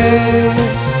other.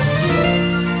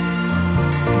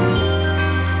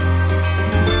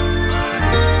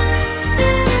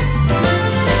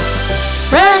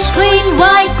 Fresh, clean,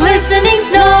 white, glistening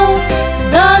snow.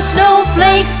 The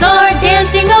snowflakes are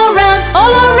dancing around.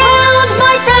 All around,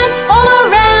 my friend, all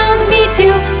around me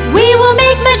too. We will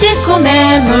make magical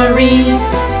memories.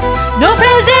 No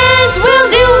present will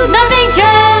do, nothing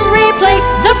can replace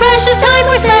the precious time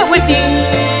we spent with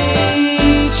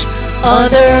each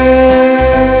other.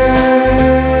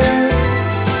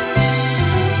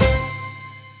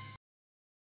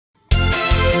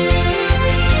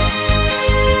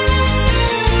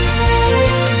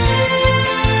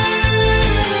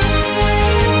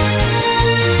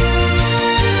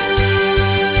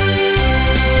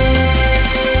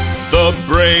 The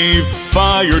brave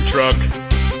fire truck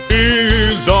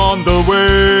is on the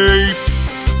way.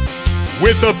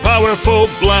 With a powerful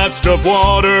blast of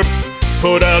water,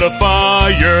 put out a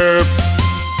fire.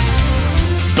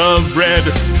 The red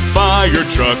fire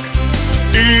truck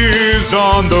is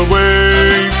on the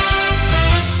way.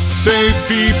 Save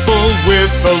people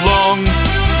with a long,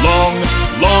 long,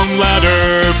 long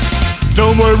ladder.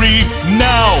 Don't worry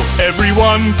now,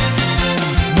 everyone.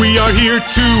 We are here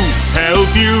to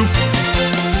help you.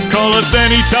 Call us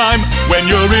anytime when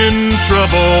you're in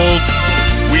trouble.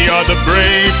 We are the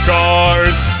brave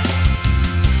cars.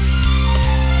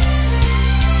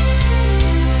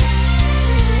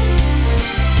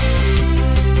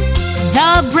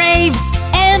 The brave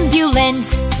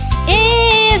ambulance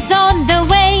is on the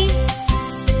way.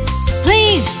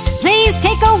 Please, please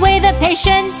take away the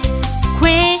patients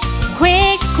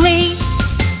quickly.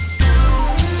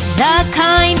 The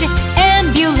kind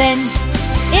ambulance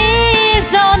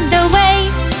is on the way.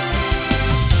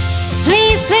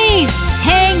 Please, please,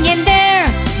 hang in there.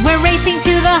 We're racing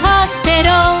to the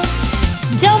hospital.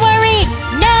 Don't worry,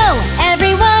 no,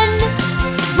 everyone.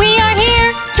 We are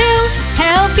here to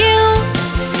help you.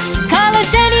 Call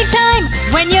us anytime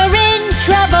when you're in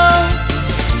trouble.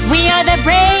 We are the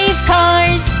brave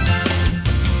cars.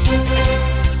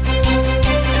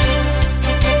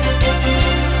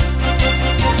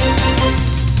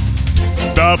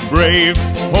 The brave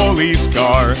police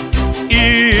car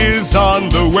is on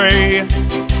the way.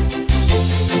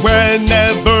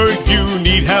 Whenever you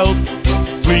need help,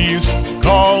 please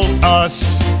call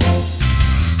us.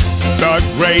 The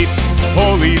great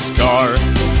police car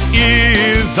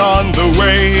is on the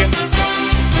way.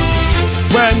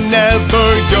 Whenever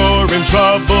you're in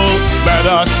trouble, let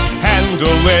us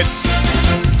handle it.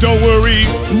 Don't worry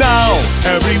now,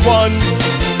 everyone.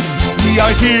 We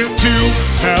are here to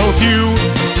help you.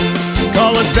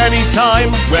 Call us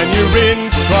anytime when you're in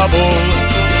trouble.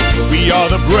 We are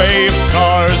the brave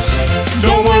cars.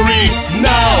 Don't worry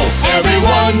now,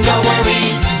 everyone. Don't worry.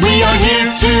 We are here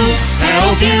to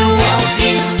help you.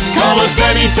 Call us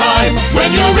anytime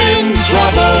when you're in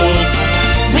trouble.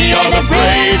 We are the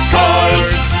brave cars.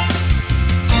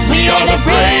 We We are the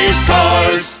brave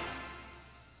cars.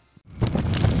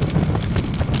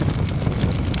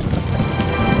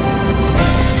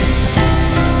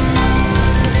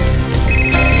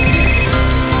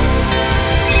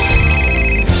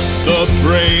 The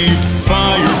brave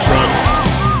fire truck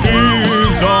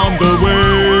is on the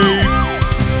way.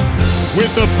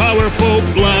 With a powerful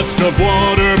blast of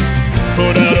water,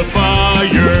 put out a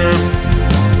fire.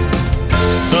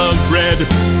 The red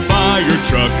fire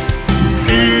truck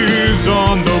is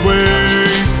on the way.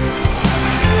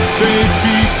 Save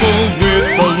people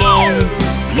with a long,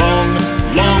 long,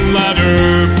 long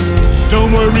ladder.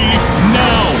 Don't worry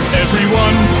now,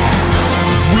 everyone.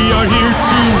 We are here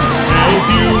to help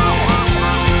you.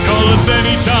 Call us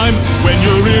anytime when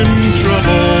you're in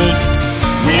trouble.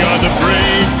 We are the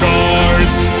brave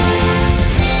cars.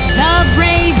 The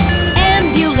brave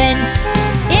ambulance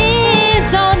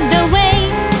is on the way.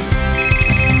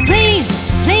 Please,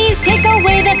 please take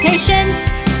away the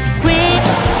patients. Quick,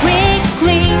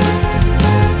 quickly.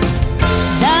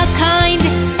 The kind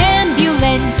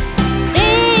ambulance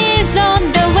is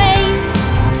on the way.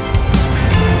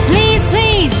 Please,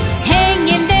 please, hang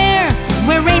in there.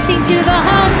 We're racing to the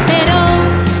hospital.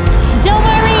 Don't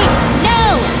worry,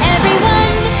 no,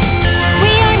 everyone.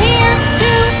 We are here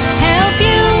to help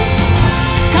you.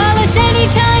 Call us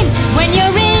anytime when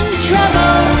you're in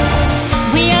trouble.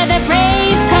 We are the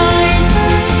brave cars.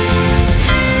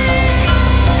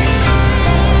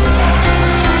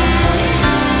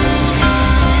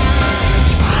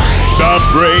 The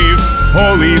brave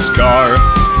police car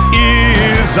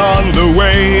is on the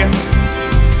way.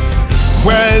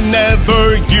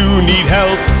 Whenever you need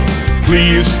help,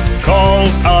 please call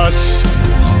us.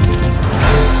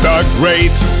 The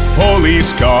great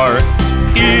police car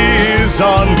is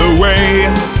on the way.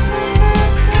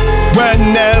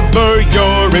 Whenever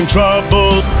you're in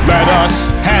trouble, let us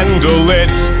handle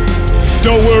it.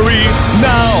 Don't worry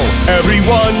now,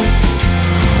 everyone.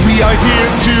 We are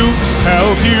here to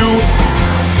help you.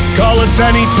 Call us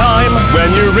anytime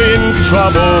when you're in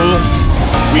trouble.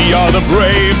 We are the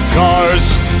brave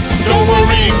cars. Don't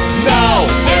worry now,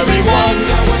 everyone.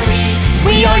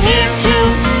 We are here to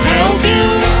help you.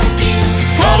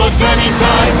 Call us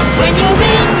anytime when you're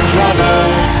in trouble.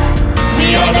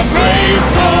 We are the brave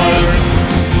cars.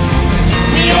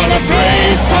 We are the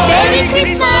brave cars. Merry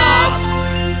Christmas!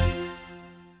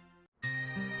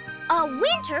 A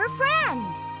winter friend.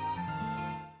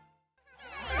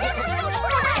 This is so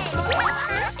fun!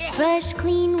 Fresh,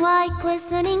 clean, white,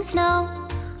 glistening snow.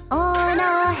 On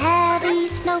a heavy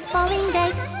snow-falling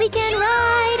day, we can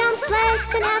ride on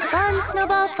sleds and have fun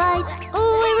snowball fights.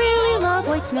 Oh, we really love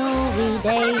white snowy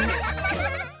days.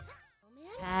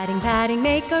 Patting, patting,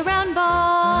 make a round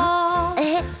ball.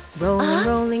 Rolling,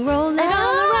 rolling, roll it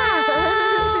all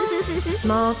around.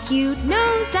 Small, cute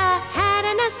nose, a hat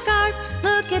and a scarf.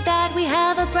 Look at that, we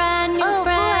have a brand new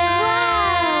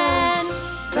friend.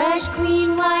 Fresh,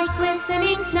 clean, white,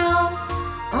 glistening snow.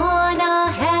 On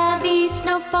a heavy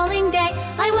snow-falling day,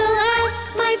 I will ask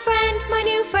my friend, my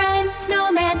new friend,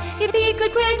 Snowman, if he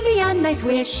could grant me a nice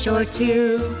wish or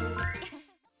two.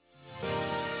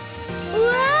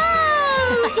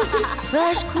 Wow!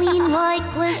 Fresh, clean, white,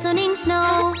 glistening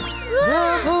snow.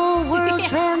 The whole world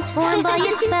transformed by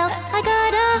its spell. I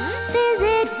got a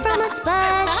visit from a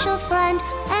special friend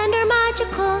and her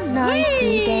magical night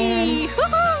began.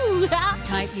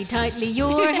 Tightly, tightly,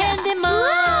 your hand in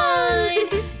mine.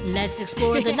 Let's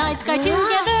explore the night sky together.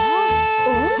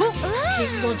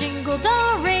 Jingle, jingle,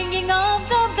 the ringing of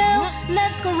the bell.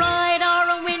 Let's go ride our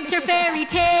own winter fairy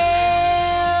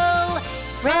tale.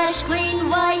 Fresh, clean,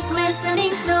 white,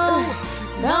 glistening snow.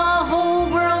 The whole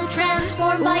world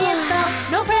transformed by its spell.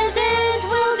 No present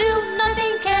will do,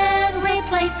 nothing can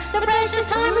replace the precious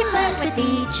time we spent with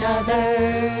each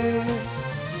other.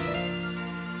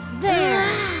 There.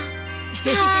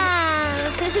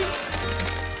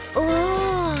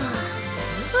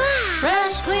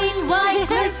 Fresh, clean, white,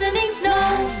 glistening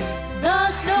snow.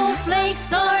 The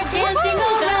snowflakes are dancing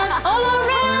around. All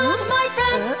around, my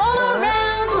friend, all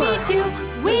around me too.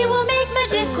 We will make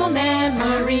magical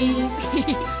memories.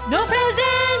 No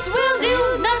present will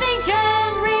do, nothing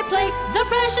can replace the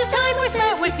precious time we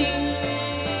spent with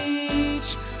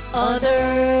each other.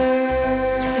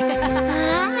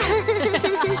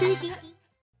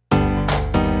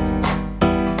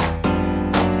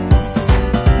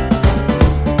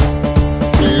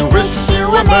 We wish you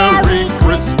a Merry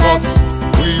Christmas.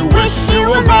 We wish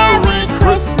you a Merry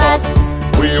Christmas.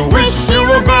 We wish you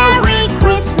a Merry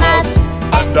Christmas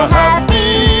and a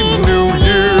Happy New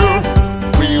Year.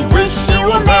 We wish you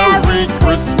a Merry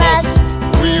Christmas.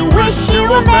 We wish you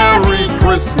a Merry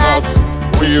Christmas.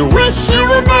 We wish you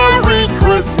a Merry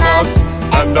Christmas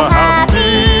and a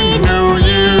Happy New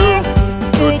Year.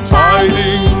 Good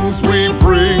tidings we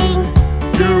bring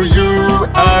to you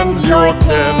and your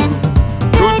kin.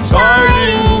 Good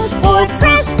tidings for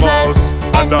Christmas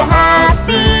and a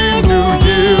Happy New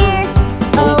Year.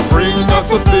 Oh, bring us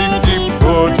a figgy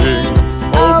pudding.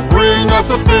 Oh, bring us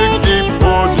a figgy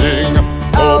pudding.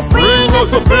 Oh, bring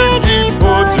us a figgy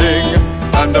pudding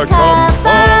and a cup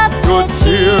of good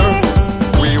cheer.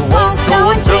 We won't go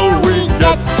until we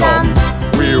get some.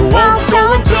 We won't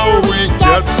go until we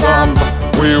get some.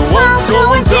 We won't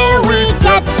go until we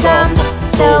get some.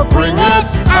 So bring it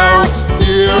out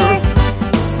here.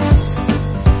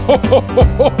 Ho, ho, ho,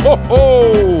 ho, ho,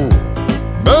 ho!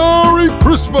 Merry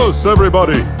Christmas,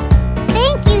 everybody!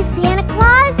 Thank you, Santa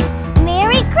Claus.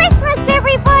 Merry Christmas,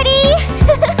 everybody.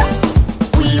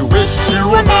 We wish you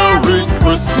a Merry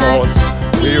Christmas.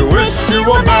 We wish you a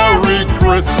Merry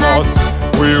Christmas.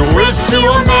 We wish you a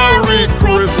Merry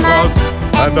Christmas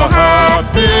and a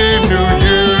Happy New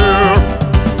Year.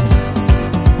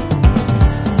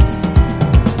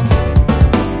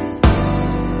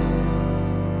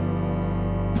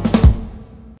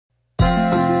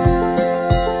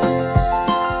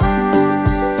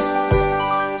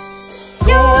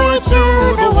 Joy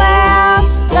to the world,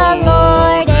 the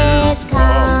Lord is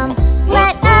come.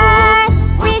 Let earth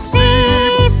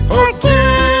receive her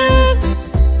King.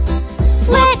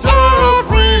 Let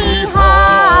every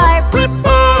heart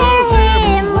prepare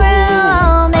him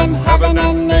room, and heaven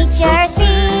and nature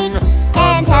sing,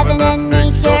 and heaven and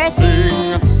nature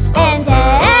sing, and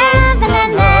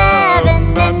heaven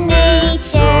and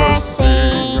nature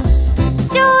sing.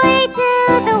 Joy to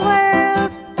the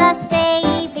world, the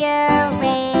Savior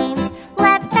reigns.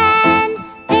 Let men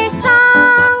their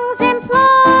songs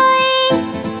employ.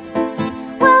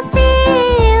 While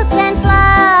fields and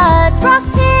floods,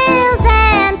 rocks, hills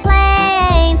and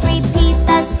plains repeat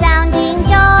the sounding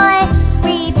joy.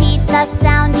 Repeat the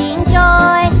sounding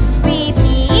joy.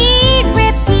 Repeat,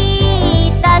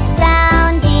 repeat the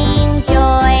sounding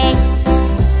joy.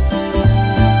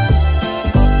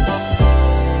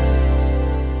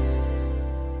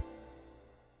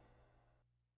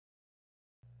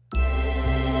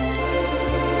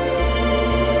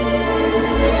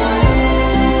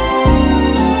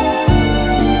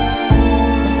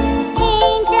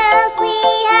 Angels we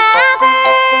have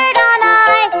heard on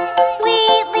high,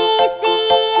 sweetly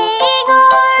singing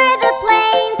o'er the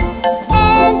plains,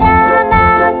 and the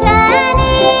mountain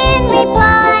in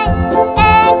reply,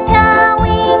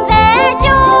 echoing their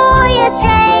joyous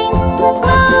strains.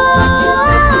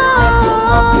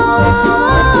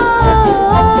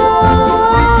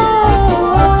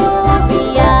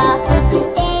 Gloria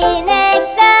in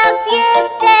excelsis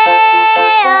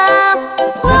Deo.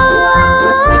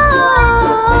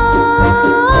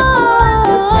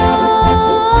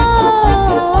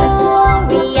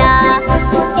 Gloria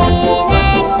in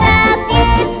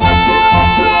excelsis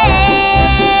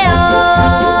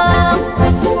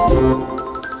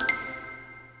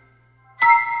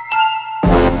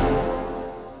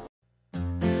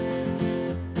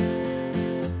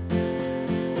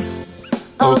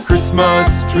Oh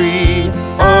Christmas tree,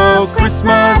 oh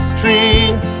Christmas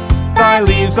tree, thy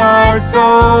leaves are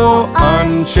so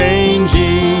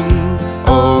unchanging.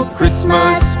 Oh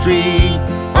Christmas tree,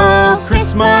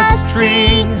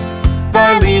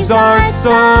 thy leaves are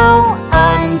so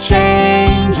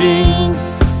unchanging.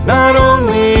 Not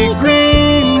only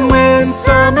green when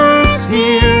summer's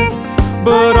here,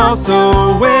 but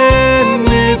also when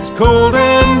it's cold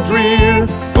and drear.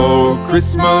 Oh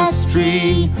Christmas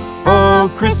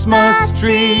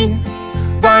tree,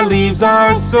 thy leaves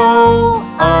are so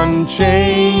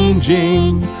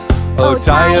unchanging. Oh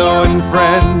Tayo and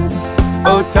friends,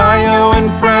 oh Tayo and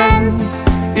friends,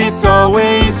 it's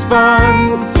always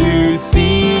fun to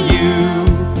see you.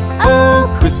 Oh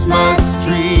Christmas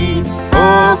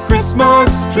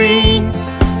tree,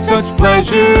 such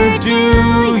pleasure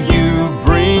do you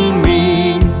bring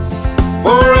me.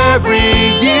 For every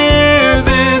year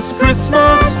this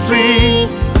Christmas tree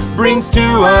brings to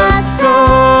us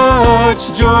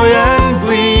such joy and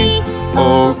glee.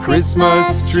 Oh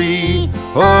Christmas tree,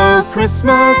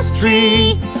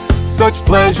 such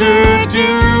pleasure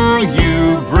do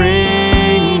you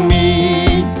bring me.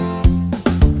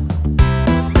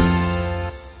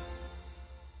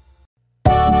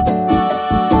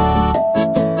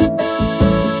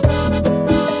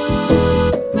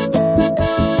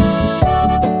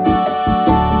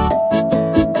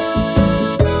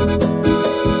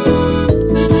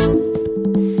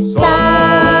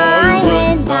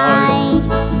 Silent night,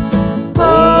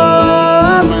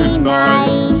 holy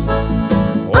night,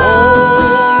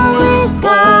 oh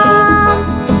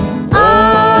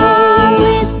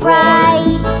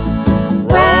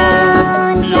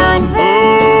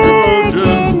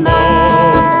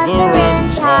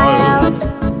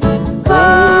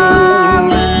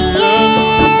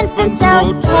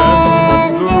so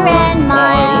tender and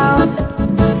mild.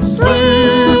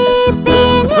 Sleep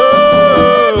in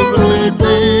heavenly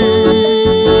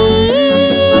peace.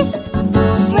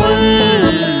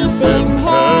 Sleep in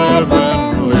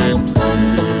heavenly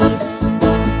peace.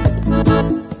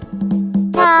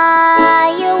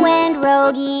 Tayo and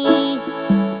Rogi,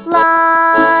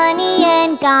 Lonnie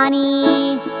and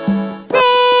Gani,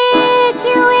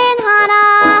 Siju and Hana,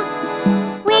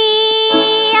 we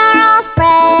are all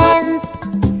friends.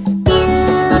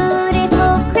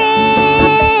 Beautiful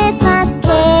Christmas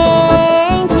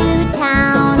came to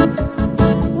town.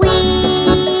 We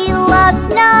love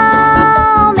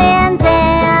snowmans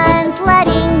and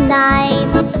sledding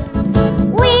nights.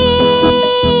 We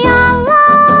all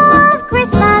love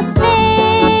Christmas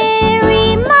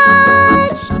very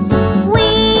much. We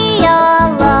all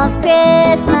love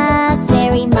Christmas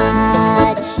very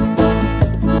much.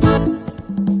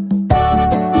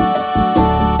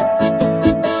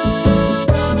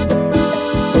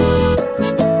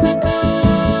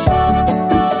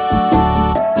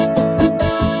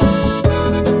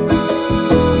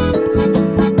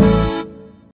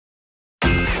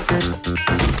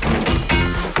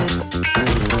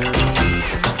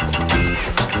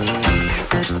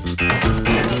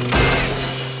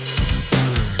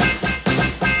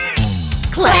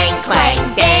 Clang,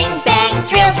 clang, bang, bang,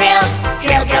 drill, drill.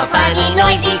 Drill, drill, funny,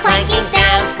 noisy, clanking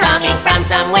sounds coming from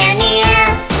somewhere near.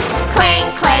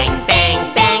 Clang, clang, bang,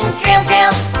 bang, drill,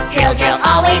 drill. Drill, drill,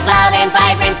 always loud and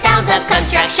vibrant sounds of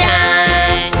construction.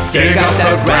 Dig up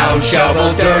the ground,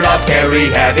 shovel dirt off, carry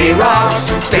heavy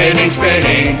rocks. Spinning,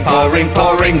 spinning, pouring,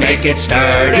 pouring, make it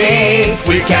sturdy.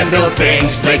 We can build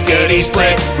things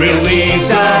lickety-split real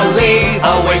easily.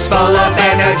 Always full of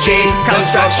energy,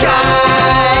 construction.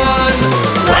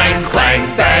 Clang,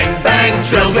 clang, bang, bang,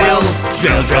 drill, drill.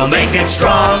 Drill, drill, make it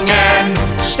strong and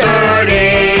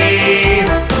sturdy.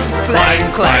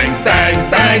 Clang, clang, bang,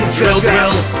 bang, drill,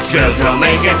 drill. Drill, drill,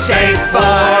 make it safe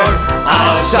for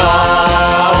us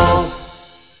all.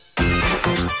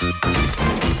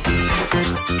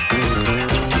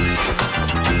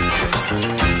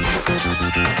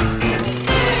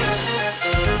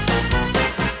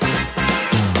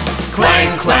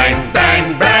 Clang, clang,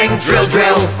 bang, bang, drill,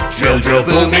 drill. Drill, drill,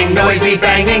 booming, noisy,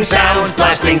 banging sounds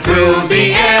blasting through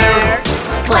the air.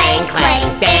 Clang,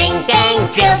 clang, bang, bang,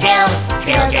 drill, drill.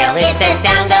 Drill, drill is the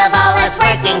sound of all us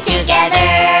working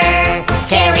together.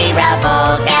 Carry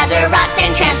rubble, gather rocks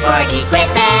and transport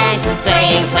equipment.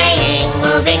 Swaying, swaying,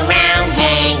 moving round,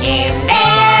 hang in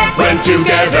there. When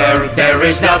together there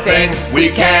is nothing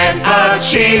we can't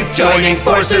achieve. Joining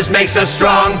forces makes a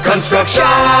strong construction.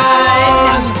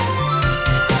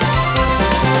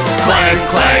 Clang,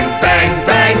 clang, bang,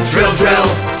 bang, drill, drill.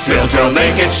 Drill, drill,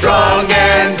 make it strong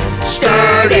and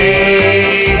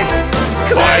sturdy.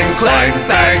 Clang, clang,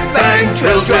 bang, bang,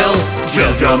 drill, drill.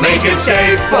 Drill, drill, make it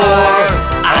safe for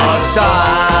us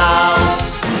all.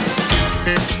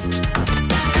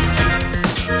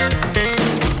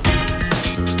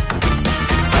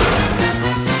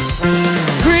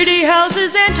 Pretty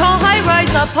houses and tall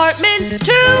high-rise apartments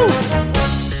too.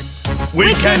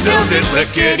 We can build it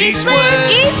lickety-split.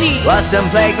 Easy. Awesome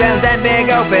playgrounds and big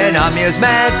open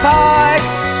amusement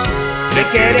parks.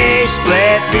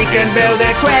 Lickety-split, we can build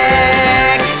it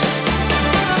quick.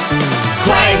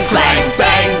 Clang, clang,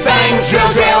 bang, bang,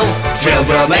 drill, drill. Drill,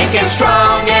 drill, make it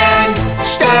strong and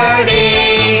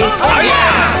sturdy. Oh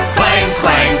yeah! Clang,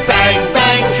 clang, bang,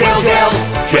 bang, drill, drill.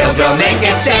 Drill, drill, make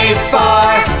it safe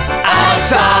for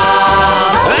us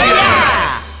all. Oh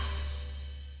yeah!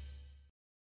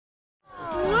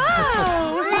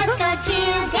 Let's go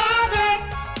together,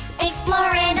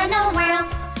 exploring a new world.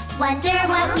 Wonder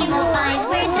what we will find.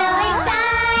 We're so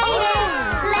excited.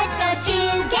 Let's go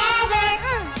together,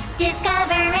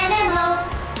 discover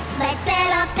animals. Let's set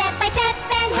off step by step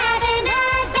and have an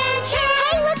adventure.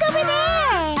 Hey, look over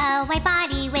there! A white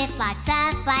body with lots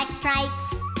of black stripes.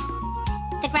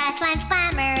 The grassland's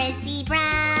glamorous zebra.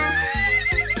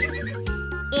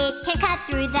 It can cut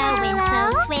through the wind so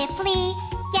swiftly.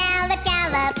 Gallop,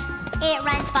 gallop, it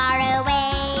runs far away.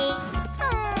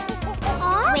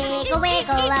 Wiggle,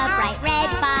 wiggle, a bright red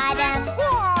bottom.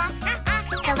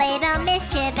 The little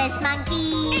mischievous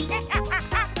monkey.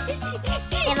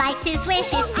 It likes to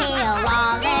swish its tail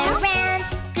all around.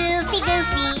 Goofy,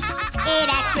 goofy, it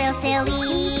acts real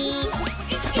silly.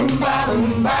 Oomba,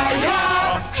 oomba,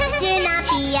 yeah. Do not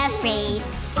be afraid.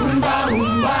 Oomba,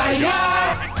 oomba,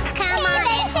 yeah. Come on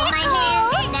and hold my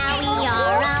hand. Now we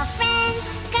are all friends,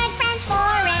 good friends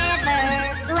forever.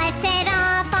 Let's set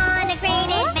off on a great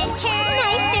adventure.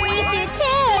 Nice to meet you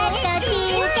too. Let's go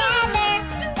together,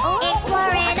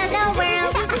 exploring the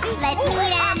world. Let's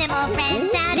meet animal friends.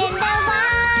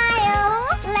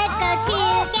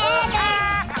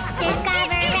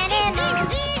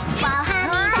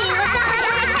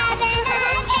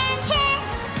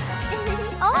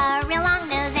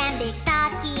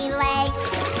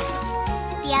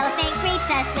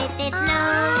 us with its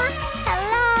nose.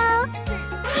 Hello.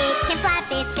 It can flap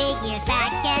its big ears back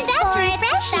and forth. That's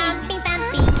refreshing. Thumping,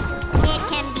 thumping. It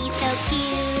can be so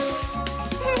cute.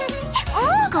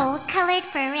 Oh, gold-colored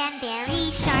fur and very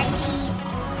sharp teeth.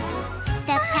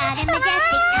 The proud and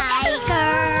majestic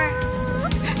tiger.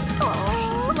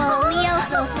 Slowly, oh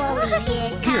so slowly,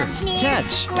 it comes near.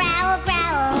 Catch. Growl,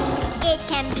 growl. It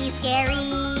can be scary.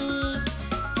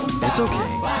 It's okay.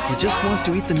 He just wants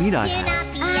to eat the meat I Do have. not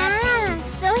be afraid.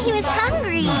 So he was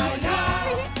hungry.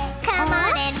 Come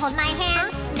on and hold my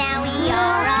hand. Now we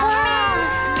are all friends.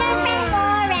 Good friends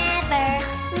forever.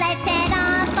 Let's head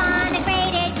off on a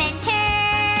great adventure.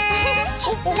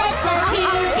 Let's go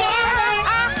together.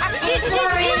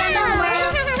 Exploring the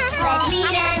world. Let's meet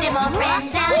animal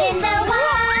friends out in the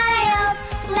wild.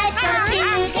 Let's go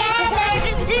together.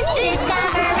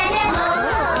 Discover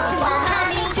animals. While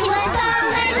humming to a song,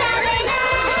 let's have an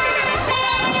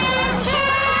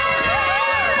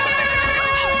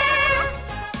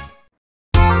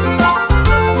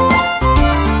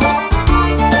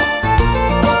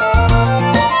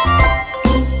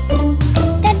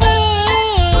The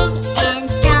big and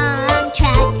strong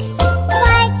truck.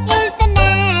 What is the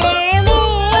matter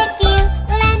with you?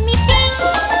 Let me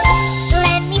see.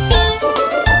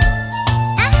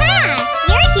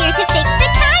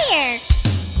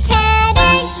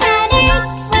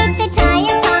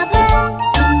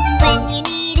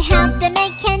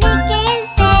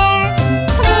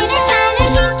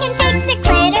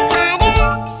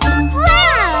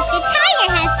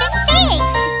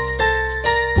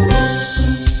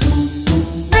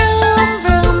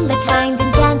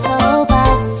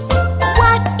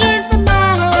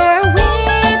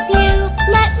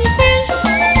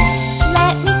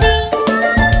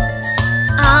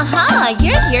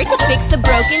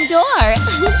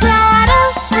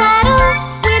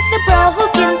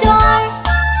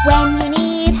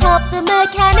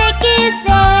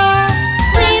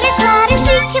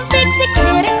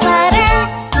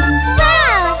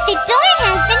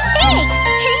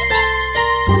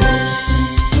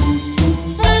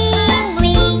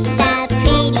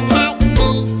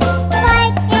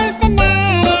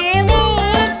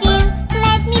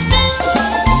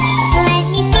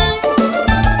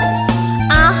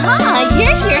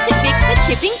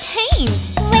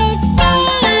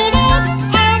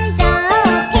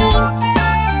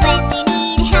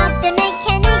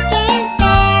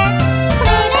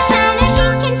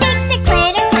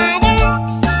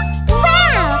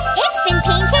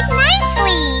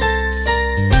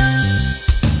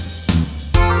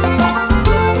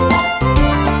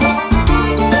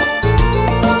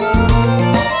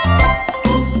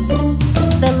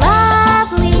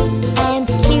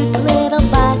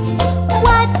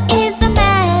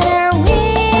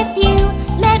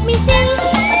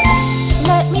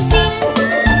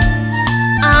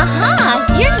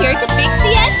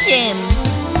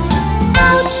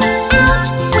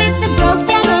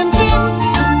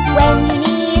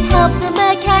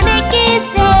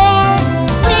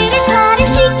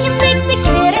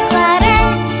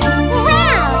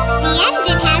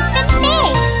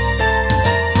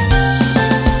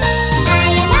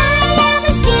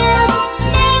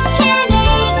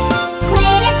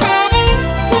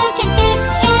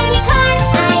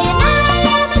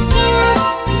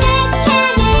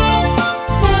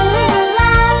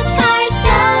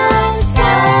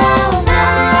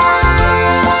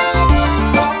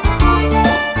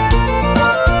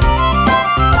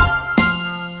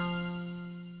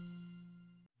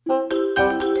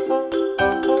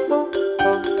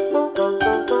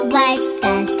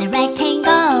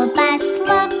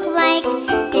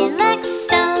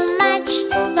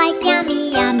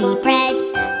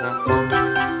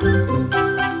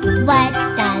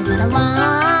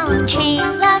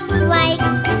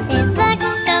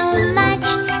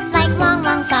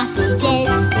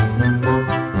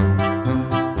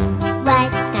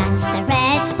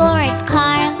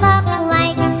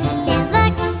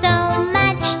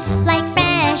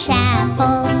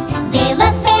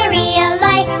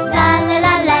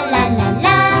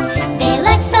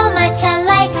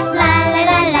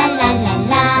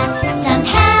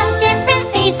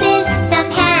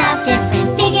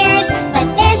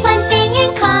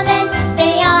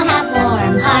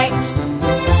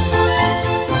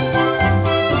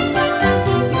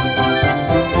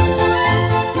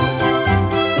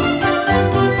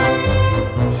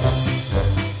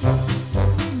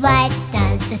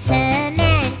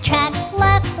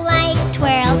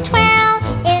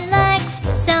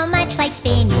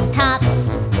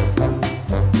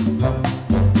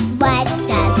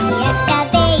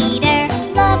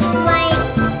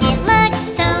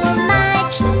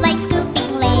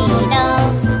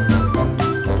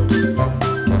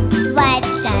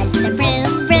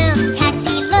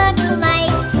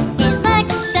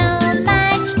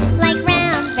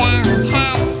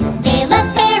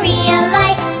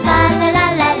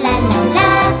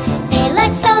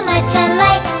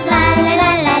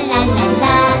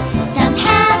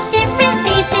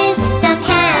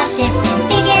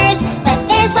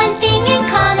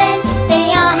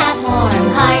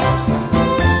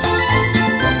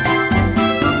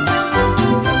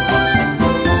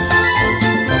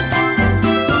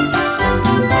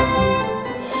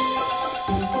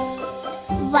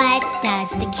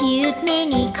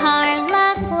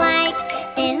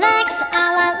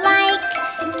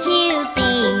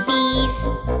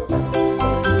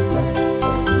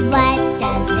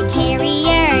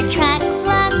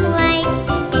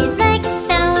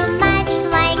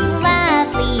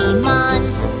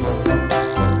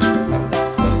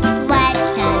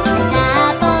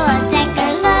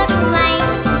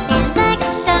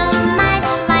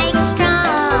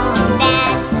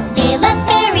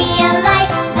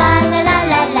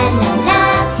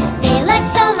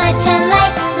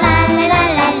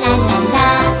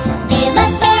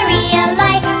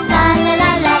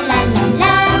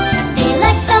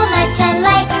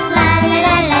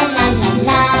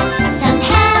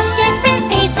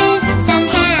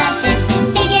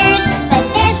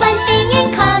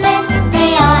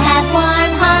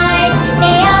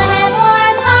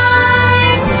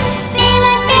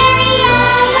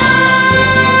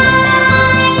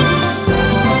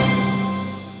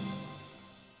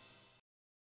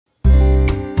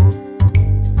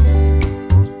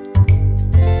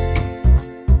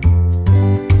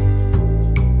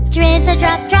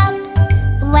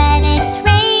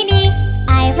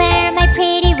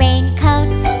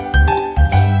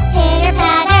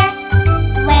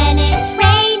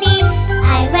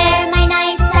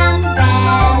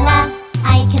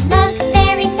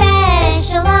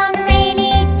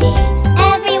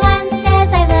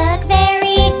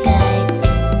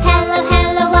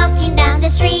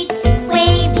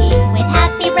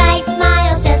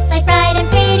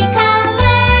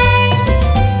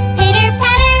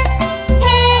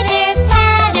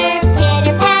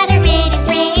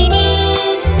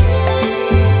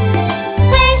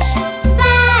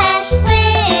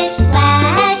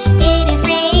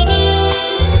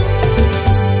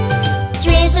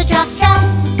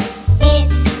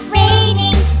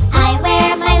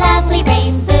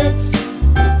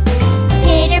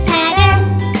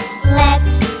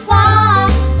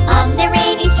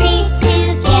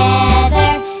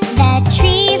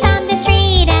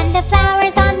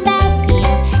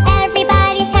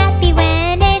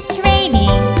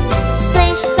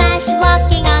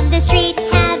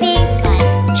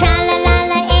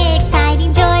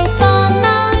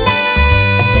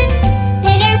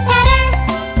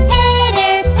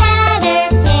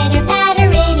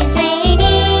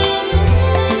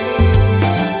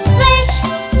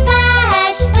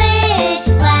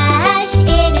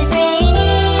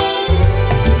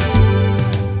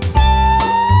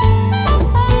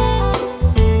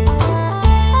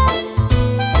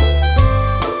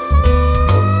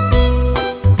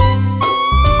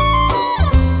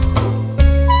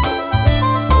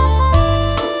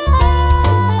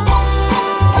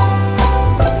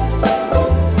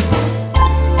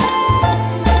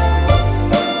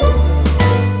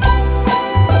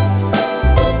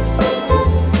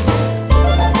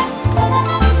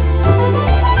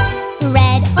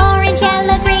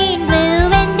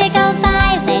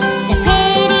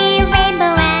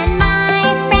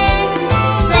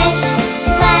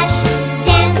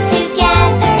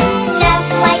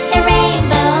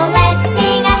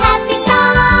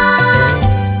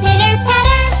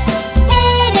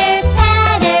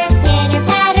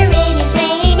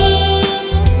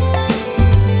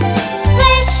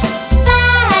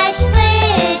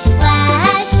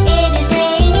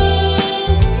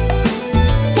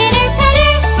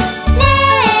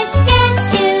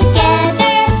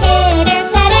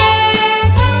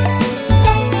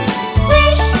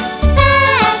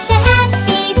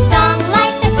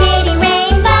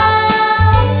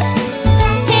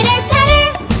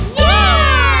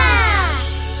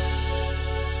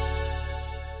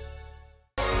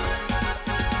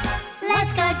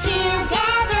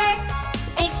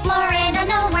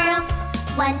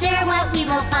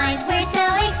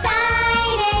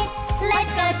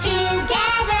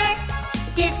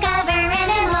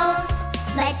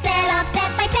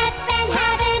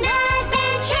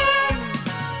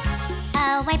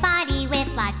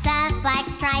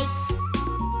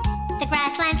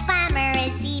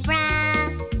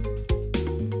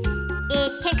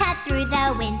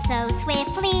 so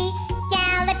swiftly.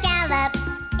 Gallop, gallop,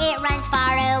 it runs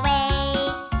far away.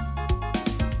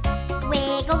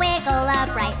 Wiggle, wiggle, a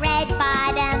bright red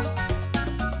bottom.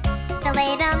 The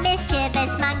little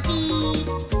mischievous monkey.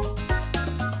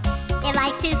 It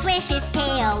likes to swish its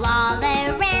tail all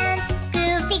around.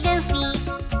 Goofy, goofy,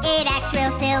 it acts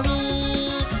real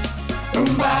silly.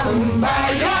 Oomba, oomba,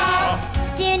 ya.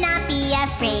 Do not be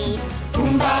afraid.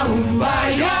 Oomba, oomba,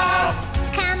 ya.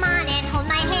 Come on and hold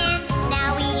my hand.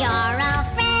 Now we are all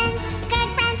friends, good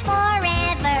friends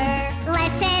forever.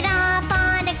 Let's set off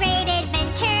on a great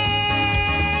adventure.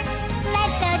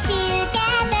 Let's go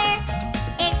together,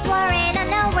 exploring on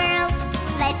the world.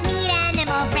 Let's meet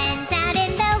animal friends out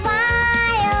in the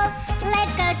wild.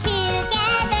 Let's go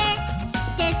together,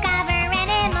 discover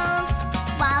animals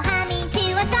while humming to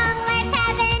a song. Let's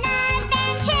have an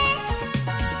adventure.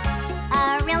 A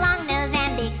real long nose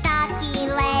and big stocky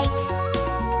legs.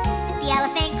 The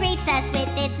elephant greets us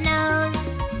with its nose.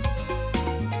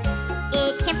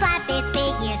 It can flap its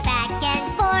big ears back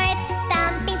and forth,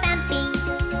 thumping, thumping.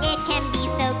 It can be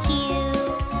so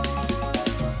cute.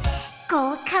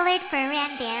 Gold-colored fur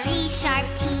and very sharp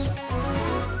teeth.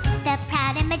 The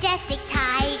proud and majestic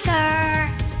tiger.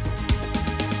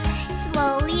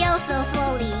 Slowly, oh so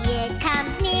slowly, it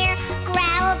comes near.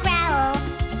 Growl, growl,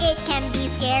 it can be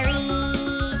scary.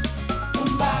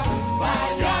 Oomba, oomba,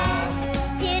 ya.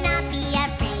 Do not be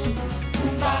afraid.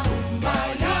 Oomba, oomba,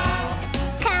 ya.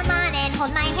 Come on and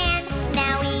hold my hand.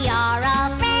 Now we are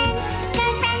all friends,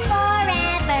 good friends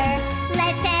forever.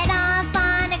 Let's set off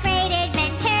on a great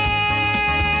adventure.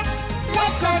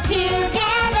 Let's go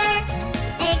together,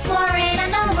 exploring on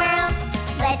the world.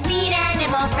 Let's meet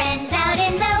animal friends out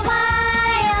in the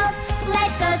wild.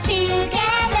 Let's go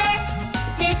together,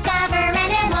 discover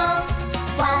animals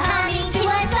while humming to a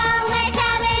song. Let's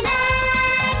have an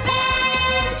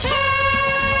adventure.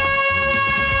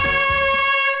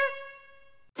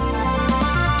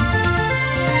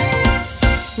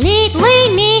 Neatly,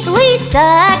 neatly,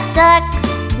 stack, stack.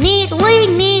 Neatly,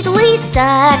 neatly,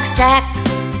 stack, stack.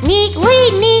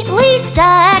 Neatly, neatly,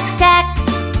 stack, stack.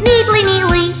 Neatly,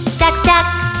 neatly, stack, stack.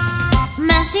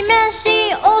 Messy,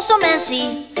 messy, oh so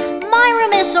messy. My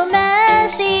room is so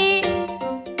messy.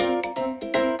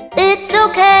 It's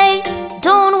okay,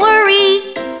 don't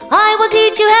worry. I will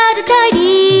teach you how to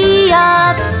tidy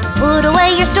up. Put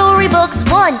away your storybooks,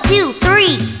 1, 2,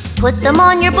 3. Put them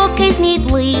on your bookcase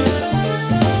neatly.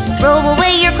 Throw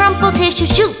away your crumpled tissue,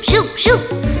 shoot, shoot, shoot.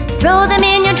 Throw them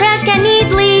in your trash can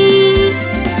neatly.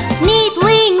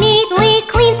 Neatly, neatly,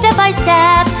 clean step by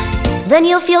step. Then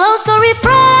you'll feel oh so refreshed.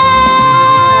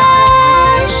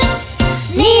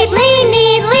 Neatly,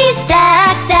 neatly,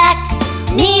 stack, stack.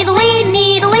 Neatly,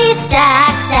 neatly,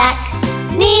 stack, stack.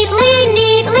 Neatly,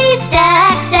 neatly,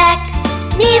 stack, stack.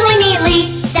 Neatly,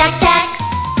 neatly, stack, stack.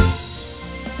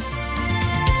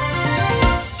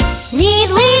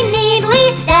 Neatly,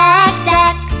 neatly, stack,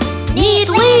 stack.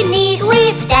 Neatly,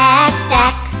 neatly, stack,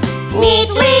 stack.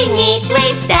 Neatly, neatly,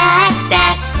 stack,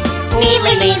 stack.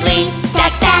 Neatly, neatly,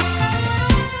 stack, stack.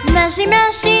 Messy,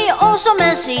 messy, oh so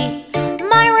messy.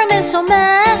 My room is so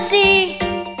messy.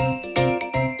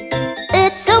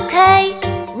 It's okay,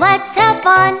 let's have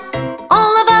fun.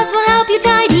 All of us will help you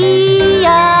tidy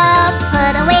up.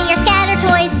 Put away your scattered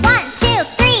toys, 1, 2,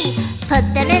 3. Put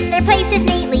them in their places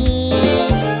neatly.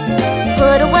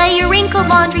 Put away your wrinkled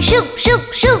laundry, shoot, shoot,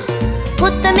 shoot.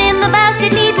 Put them in the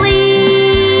basket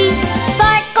neatly.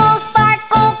 Sparkle,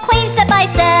 sparkle, clean step by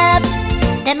step.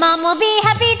 Then Mom will be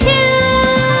happy too.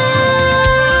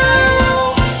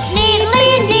 Neatly,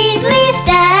 neatly,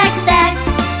 stack, stack.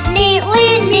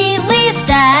 Neatly, neatly,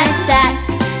 stack, stack.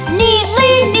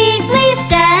 Neatly, neatly,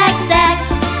 stack, stack.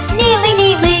 Neatly,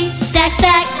 neatly, stack,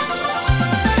 stack.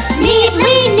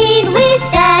 Neatly, neatly,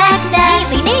 stack, stack.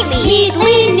 Neatly, neatly.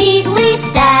 Neatly, neatly,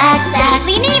 stack, stack.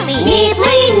 Neatly, neatly.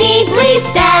 Neatly, neatly,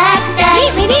 stack, stack.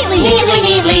 Neatly, neatly. Neatly,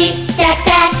 neatly, stack,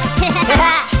 stack.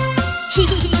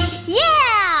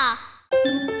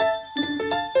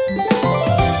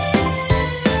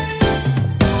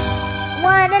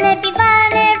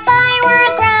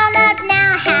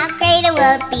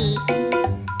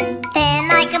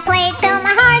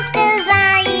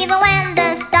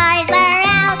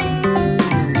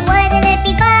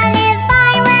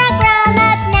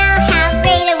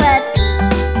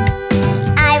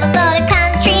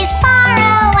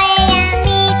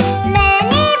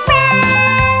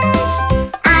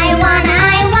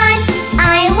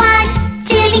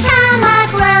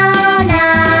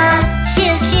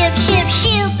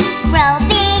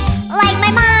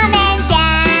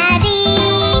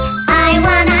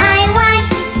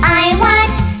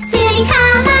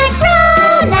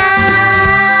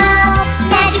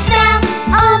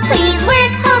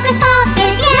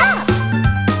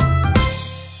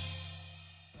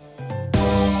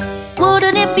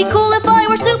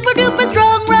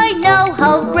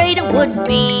 would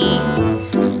be.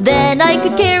 Then I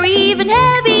could carry even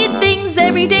heavy things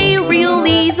every day real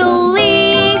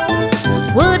easily.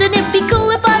 Wouldn't it be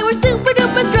cool if I were super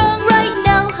duper strong right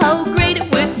now? How great it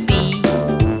would be.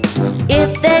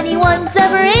 If anyone's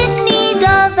ever in need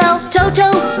of help,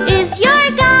 Toto is your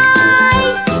guy.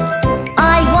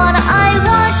 I want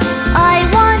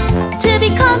to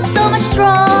become so much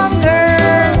stronger.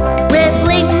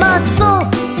 Rippling muscles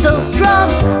so strong,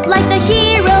 like the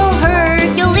hero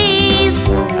Hercules.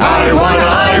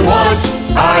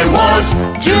 I want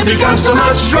to become so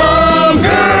much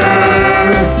stronger.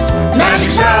 Magic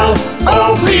spell,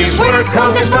 oh please work,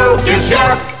 hocus pocus,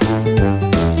 yeah.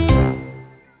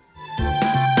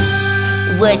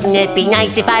 Wouldn't it be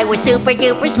nice if I were super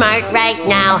duper smart right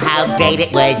now? How great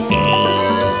it would be.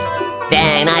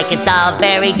 Then I could solve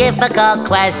very difficult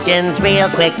questions real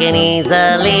quick and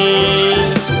easily.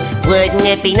 Wouldn't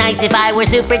it be nice if I were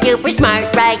super duper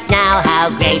smart right now? How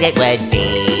great it would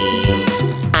be.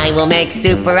 I will make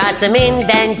super awesome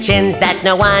inventions that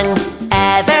no one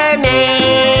ever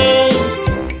made.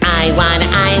 I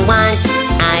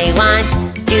want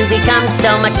to become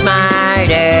so much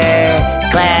smarter.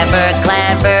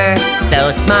 Clever,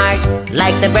 so smart,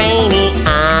 like the brainy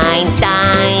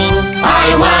Einstein.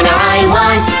 I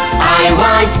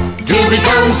want to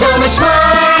become so much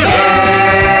smarter.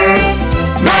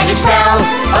 Magic spell,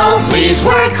 oh please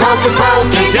work, hocus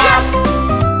pocus, yeah.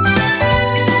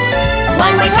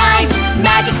 One more time,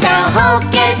 magic spell,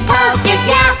 hocus pocus,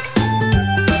 yeah.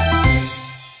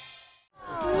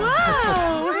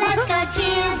 Let's go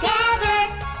together,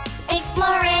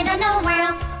 exploring a new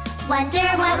world. Wonder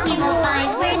what we will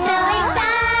find, we're so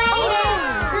excited.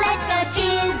 Let's go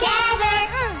together,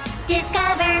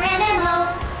 discover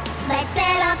animals. Let's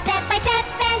set off step by step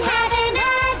and have an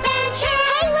adventure.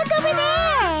 Hey, look over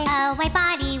there! A white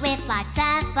body with lots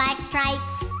of black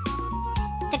stripes.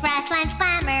 The grassland's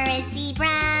glamorous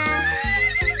zebra.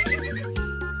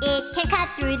 It can cut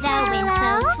through the wind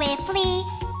so swiftly.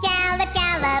 Gallop,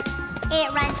 gallop, it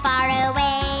runs far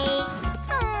away.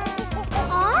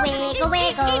 Wiggle,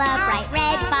 wiggle, a bright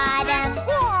red bottom.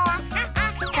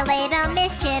 The little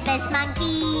mischievous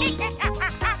monkey.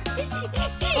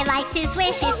 It likes to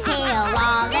swish its tail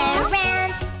all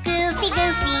around. Goofy,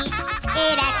 goofy,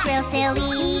 it acts real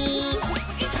silly.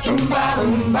 Oomba,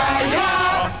 oomba,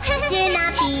 yeah. Do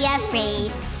not be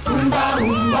afraid. Oomba,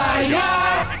 oomba,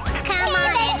 yeah. Come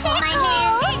on and hold my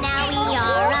hand. Now we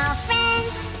are all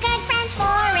friends, good friends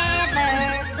forever.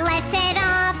 Let's set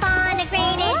off on a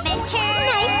great adventure.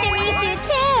 Nice to meet you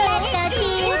too. Let's go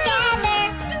together,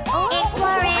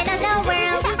 exploring the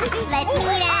world. Let's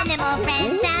meet animal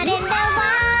friends out in the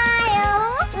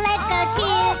wild. Let's go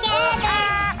together,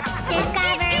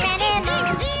 discover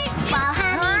animals while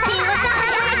humming to a song.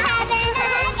 Let's have an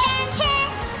adventure.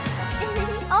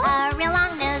 A real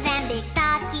long nose and big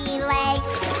stocky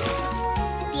legs.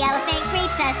 The elephant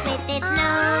greets us with its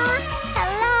nose.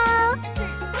 Hello.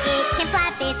 It can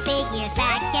flap its big ears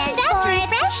back and forth.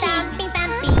 Thumping,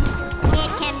 thumping.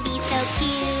 It can be so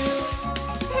cute.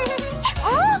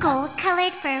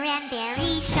 Gold-colored fur and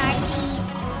very sharp teeth.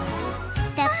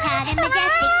 The proud and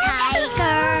majestic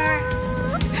tiger.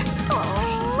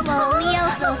 Slowly,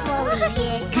 oh so slowly,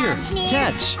 it comes near.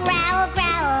 catch. Growl,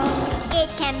 growl. It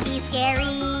can be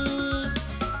scary.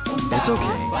 It's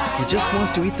okay. He just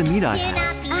wants to eat the meat I Do have.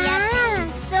 not be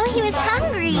afraid. So he was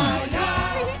hungry.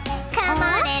 Come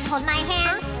on and hold my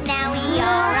hand. Now we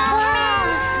are all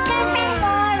friends, good friends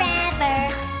forever.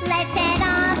 Let's set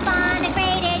off on a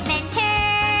great adventure.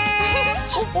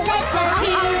 Let's go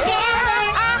together,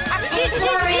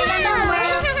 exploring the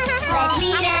world. Let's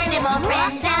meet animal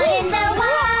friends out in the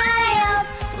wild.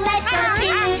 Let's go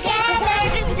together,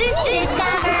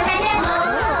 discover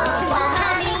animals while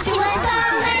humming to a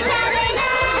song. Let's have an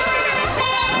adventure.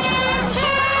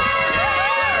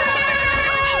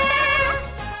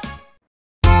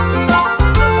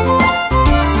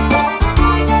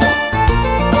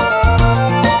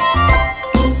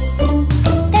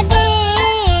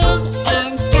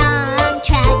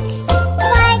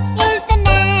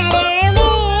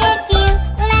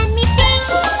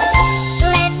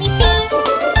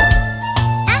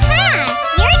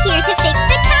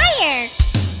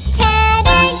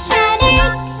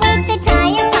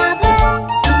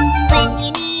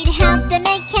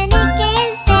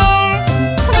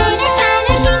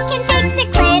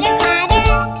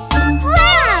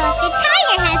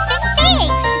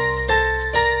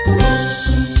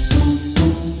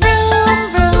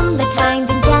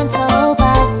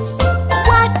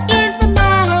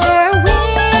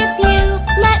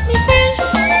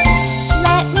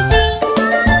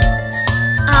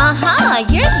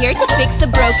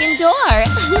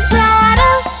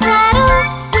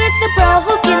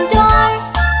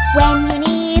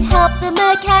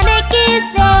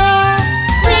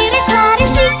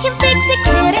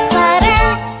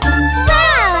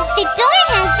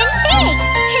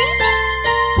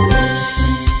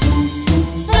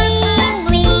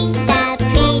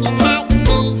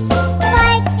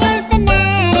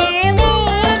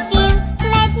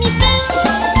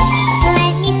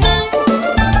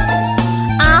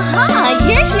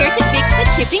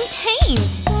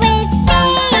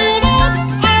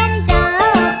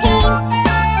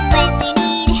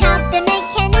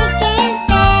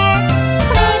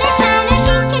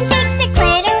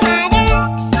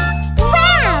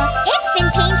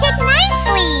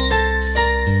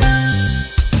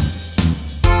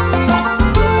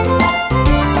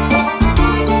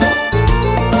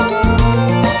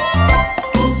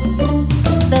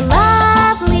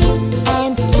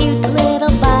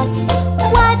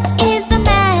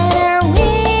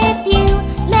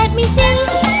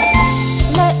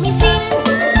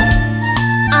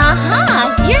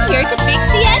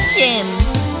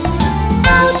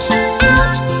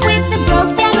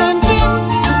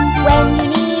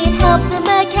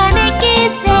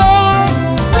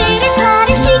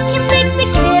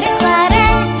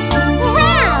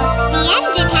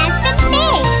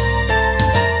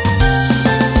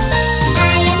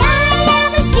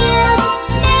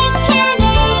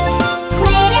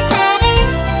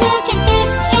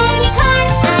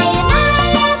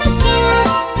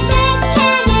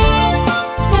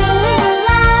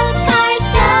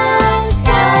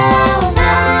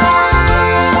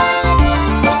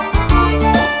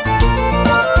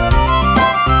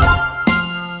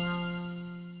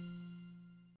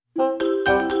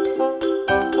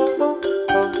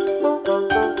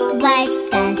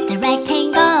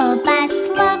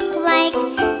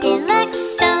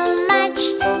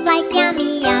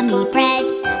 crummy bread.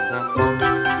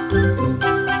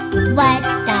 What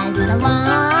does the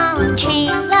long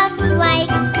train look like?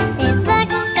 It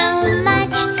looks so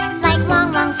much like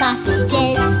long, long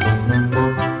sausages.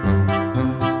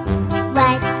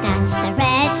 What does the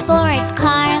red sports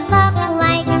car look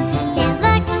like? It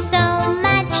looks so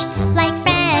much like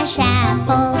fresh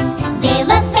apples. They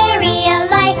look very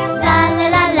alike, la la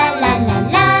la la la la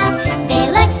la.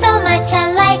 They look so much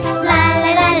alike, la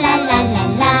la la la la la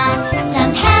la.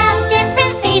 Some have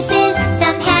different faces,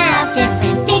 some have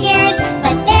different figures,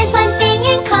 but there's one thing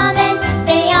in common,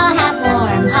 they all have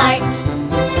warm hearts.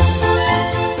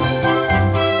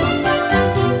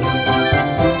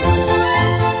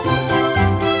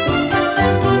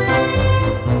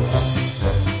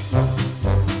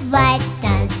 What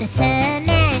does the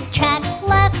cement truck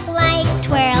look like?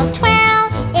 Twirl, twirl,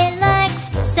 it looks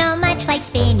so much like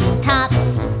spinning tops.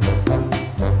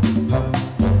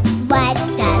 What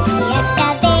does the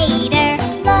excavator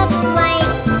look like?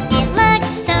 It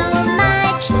looks so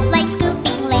much like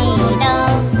scooping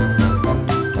ladles.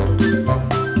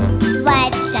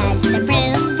 What does the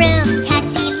vroom vroom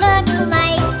taxi look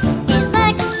like? It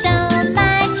looks so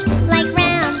much like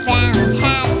round round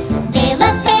hats. They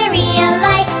look very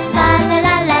alike, la la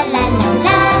la la la la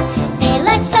la. They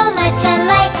look so much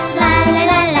alike, la la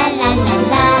la la la la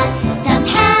la. Some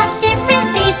have different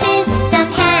faces,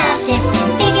 some have different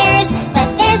figures, but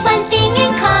there's one thing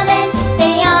in common,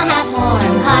 they all have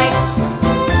warm hearts.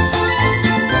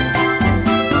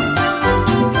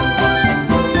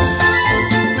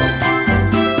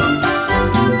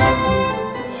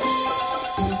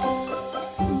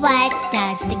 What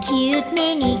does the cute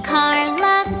mini car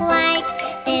look like?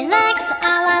 It looks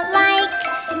a lot like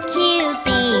cute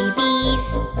babies.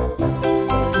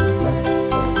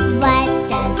 What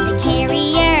does the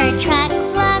carrier truck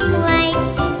look like?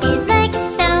 It looks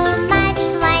so much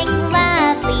like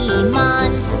lovely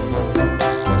moms.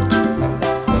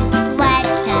 What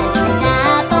does the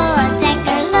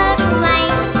double-decker look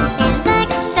like? It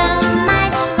looks so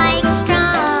much like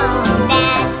strong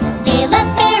dads. They look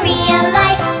very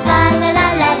alike, la la la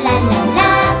la la la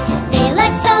la. They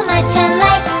look so much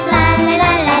alike, la la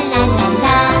la la la la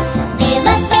la. They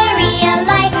look very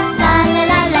alike, la la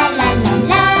la la la la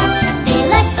la. They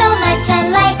look so much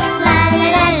alike, la la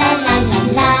la la la la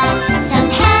la. Some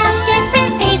have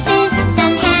different faces,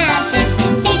 some have different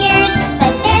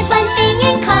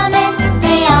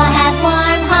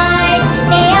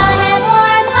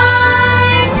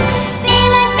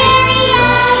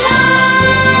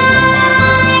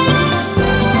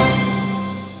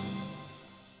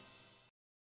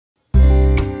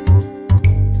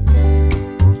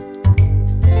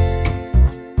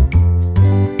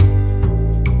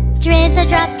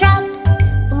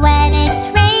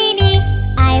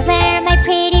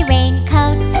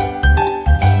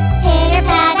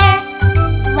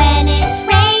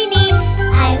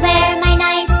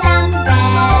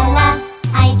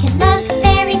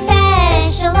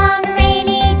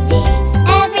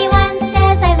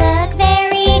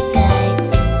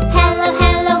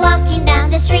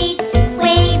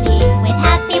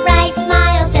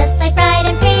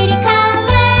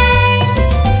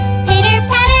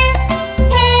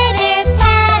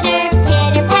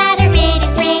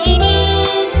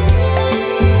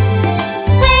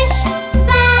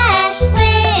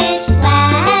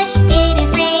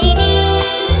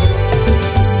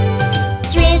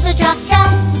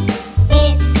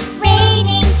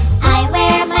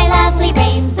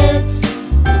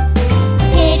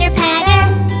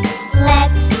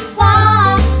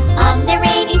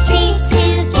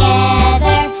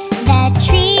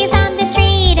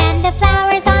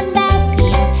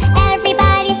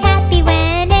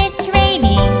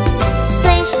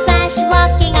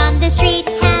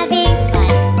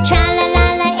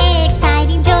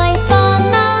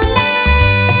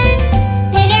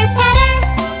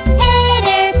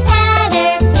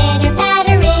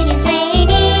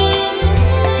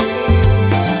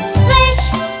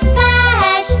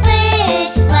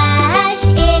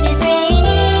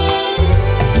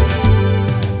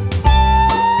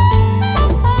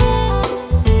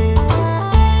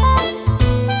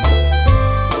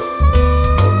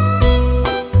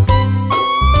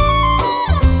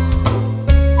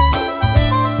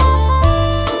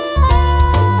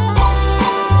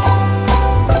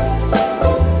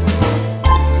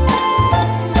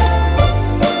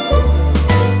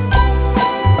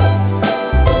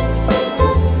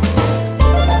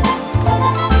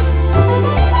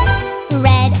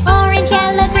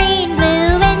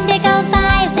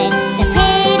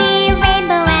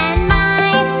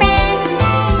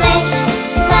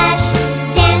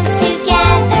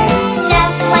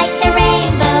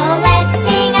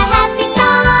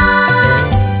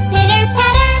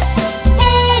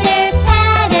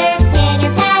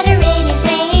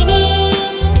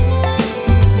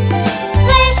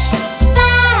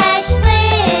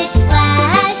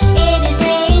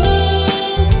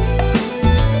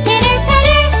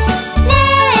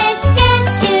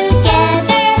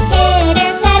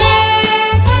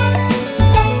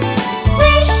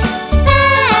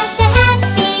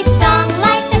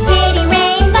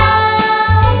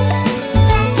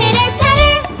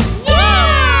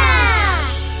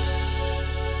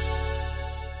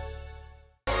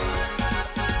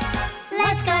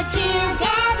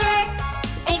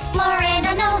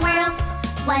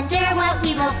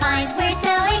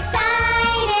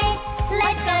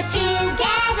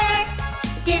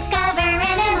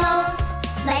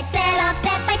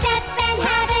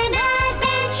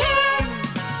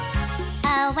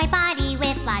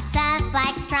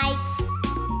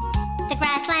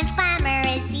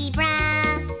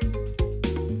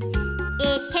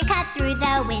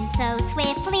going so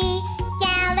swiftly.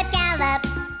 Gallop, gallop,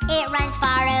 it runs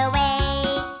far away.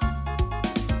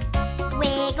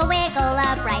 Wiggle, wiggle, a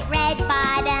bright red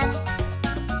bottom,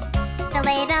 the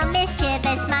little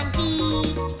mischievous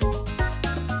monkey.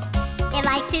 It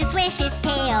likes to swish its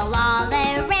tail all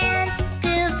around.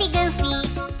 Goofy, goofy,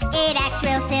 it acts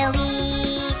real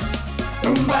silly.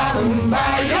 Oomba, oomba,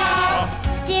 ya.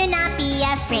 Do not be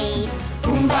afraid.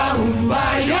 Oomba, oomba,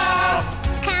 ya.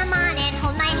 Come on and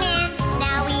hold my hand.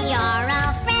 Now we are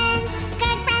all friends,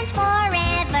 good friends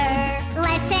forever.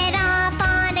 Let's set off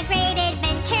on a great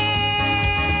adventure.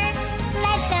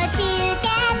 Let's go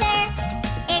together,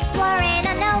 exploring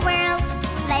on the world.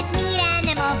 Let's meet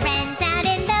animal friends out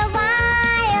in the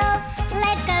wild.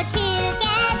 Let's go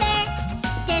together,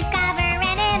 discover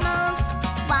animals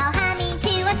while humming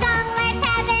to a song. Let's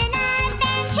have an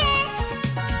adventure.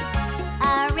 A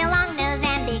real long nose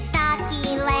and big stocky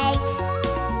legs.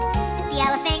 The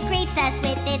elephant greets us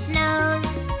with its nose.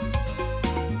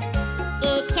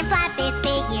 It can flap its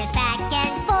big ears back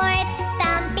and forth,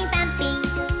 thumping, thumping.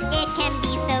 It can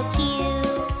be so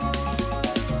cute.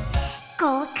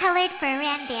 Gold-colored fur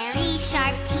and very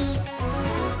sharp teeth.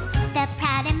 The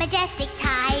proud and majestic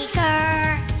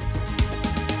tiger.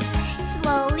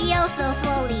 Slowly, oh so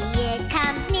slowly, it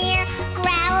comes near.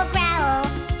 Growl, growl,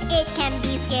 it can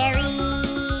be scary.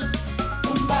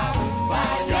 Oomba, oomba,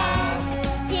 ya.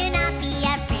 Do not be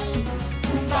afraid.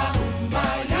 Oomba, oomba,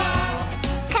 ya.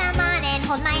 Come on and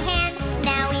hold my hand.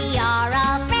 Now we are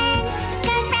all friends,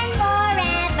 good friends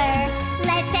forever.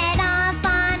 Let's set off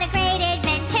on a great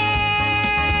adventure.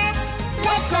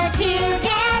 Let's go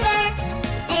together,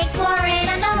 exploring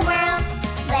on the world.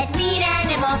 Let's meet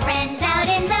animal friends out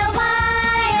in the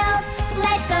wild.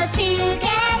 Let's go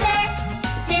together,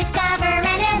 discover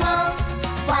animals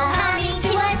while humming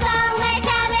to a song. Let's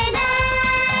have an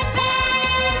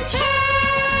adventure.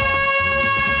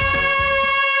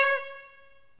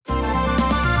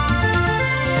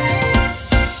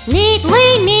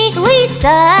 Neatly, neatly,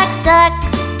 stack, stack.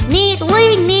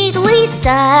 Neatly, neatly,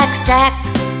 stack, stack.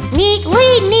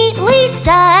 Neatly, neatly,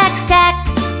 stack, stack.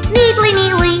 Neatly,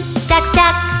 neatly, stack,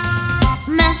 stack.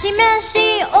 Messy,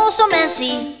 messy, oh so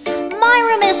messy. My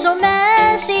room is so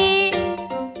messy.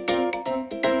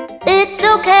 It's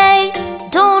okay,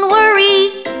 don't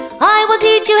worry. I will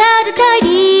teach you how to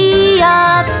tidy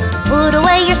up. Put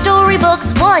away your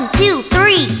storybooks, 1, 2,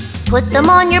 3. Put them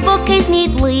on your bookcase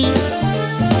neatly.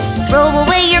 Throw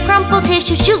away your crumpled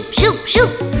tissue, shoot, shoot, shoot.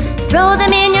 Throw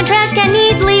them in your trash can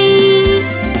neatly.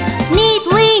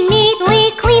 Neatly,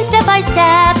 neatly, clean step by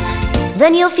step.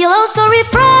 Then you'll feel oh so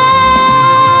refreshed.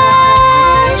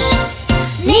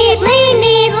 Neatly,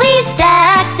 neatly,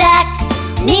 stack, stack.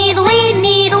 Neatly,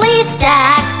 neatly,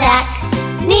 stack, stack.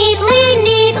 Neatly,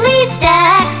 neatly,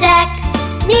 stack, stack.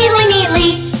 Neatly,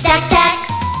 neatly, stack, stack.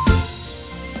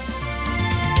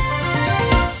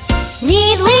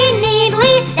 Neatly,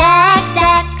 neatly, stack,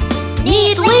 stack.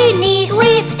 Neatly,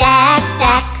 neatly, stack,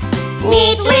 stack.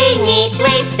 Neatly,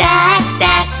 neatly, stack,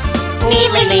 stack.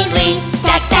 Neatly, neatly,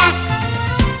 stack, stack.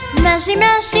 Messy,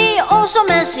 messy, oh so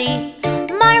messy.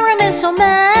 My room is so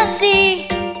messy.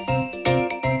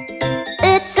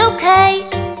 It's okay,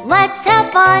 let's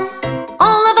have fun.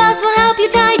 All of us will help you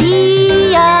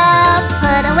tidy up.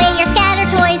 Put away your scattered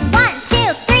toys, 1,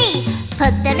 2, 3.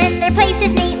 Put them in their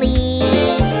places neatly.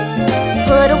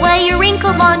 Put away your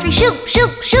wrinkled laundry, shoot,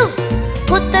 shoot, shoot.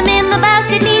 Put them in the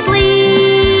basket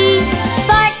neatly.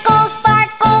 Sparkle,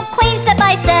 sparkle, clean step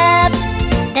by step.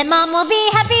 Then Mom will be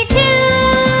happy too.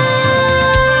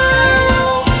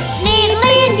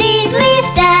 Neatly, neatly,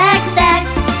 stack, stack.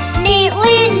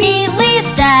 Neatly, neatly,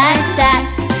 stack, stack.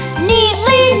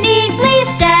 Neatly, neatly,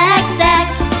 stack, stack.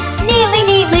 Neatly,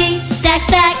 neatly, stack,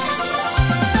 stack.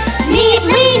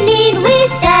 Neatly, neatly,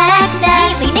 stack,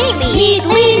 stack. Neatly, neatly.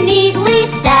 Neatly, neatly,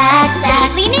 stack, stack.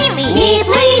 Neatly, neatly.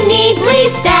 Neatly, neatly,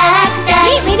 stack, stack.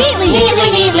 Neatly, neatly. Neatly,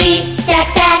 neatly, stack,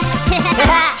 stack.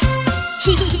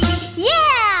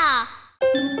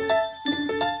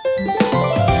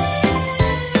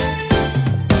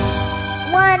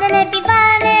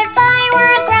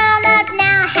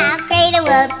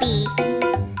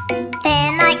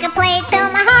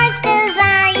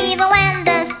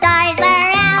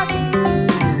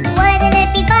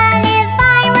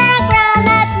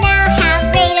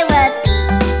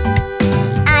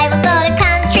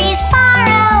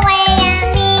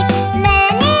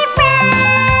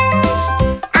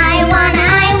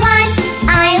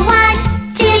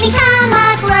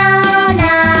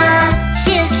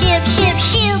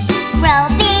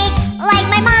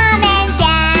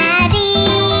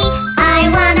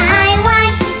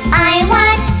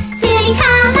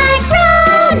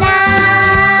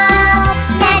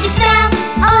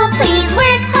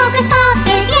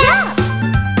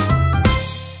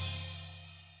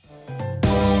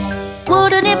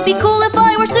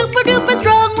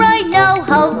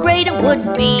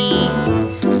 would be.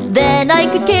 Then I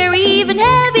could carry even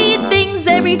heavy things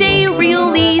every day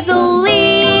real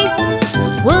easily.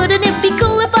 Wouldn't it be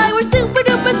cool if I were super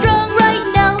duper strong right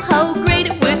now? How great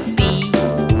it would be.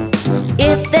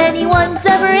 If anyone's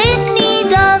ever in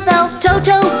need of help,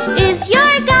 Toto is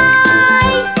your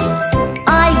guy.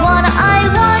 I want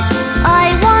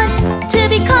to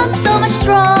become so much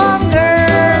stronger.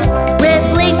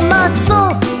 Rippling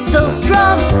muscles so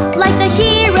strong, like the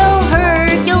hero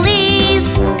Hercules.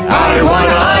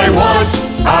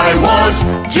 I want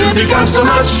to become so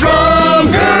much stronger.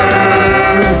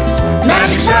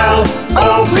 Magic spell,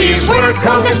 oh please work,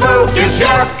 hocus pocus,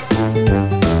 yep.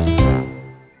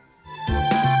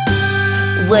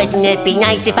 Wouldn't it be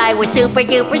nice if I were super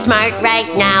duper smart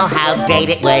right now? How great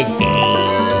it would be.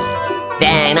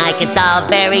 Then I could solve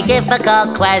very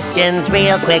difficult questions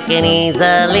real quick and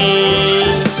easily.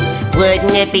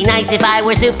 Wouldn't it be nice if I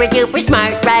were super duper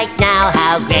smart right now?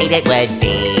 How great it would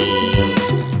be.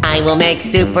 I will make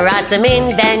super awesome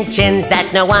inventions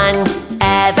that no one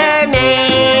ever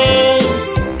made.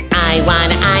 I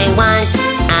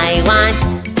want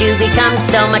to become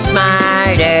so much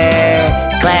smarter.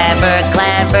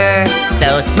 Clever,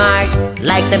 so smart,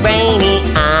 like the brainy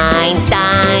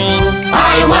Einstein.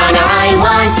 I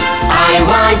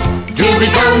want to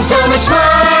become so much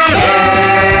smarter.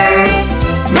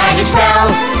 Magic spell,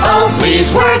 oh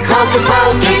please work, hocus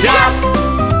pocus, yep.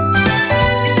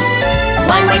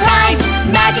 One more time,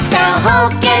 magic spell,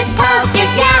 hocus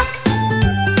pocus, yep.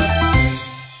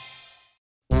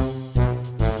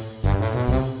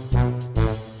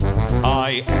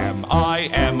 I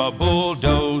am a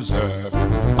bulldozer.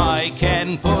 I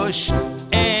can push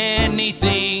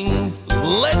anything.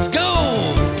 Let's go!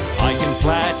 I can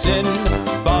flatten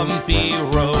bumpy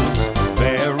roads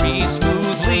very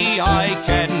smoothly. I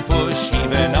can push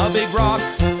even a big rock,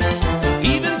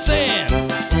 even sand.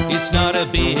 It's not a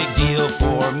big deal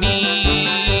for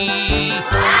me.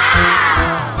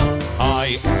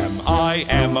 I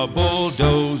am a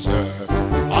bulldozer.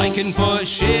 I can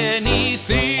push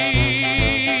anything.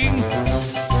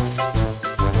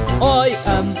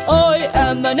 I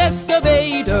am an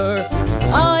excavator.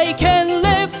 I can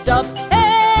lift up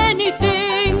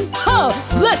anything. Ha!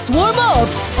 Let's warm up.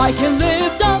 I can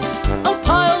lift up a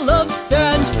pile of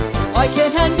sand. I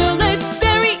can handle it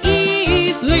very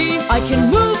easily. I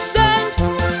can move sand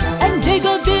and dig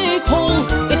a big hole.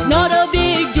 It's not a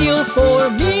big deal for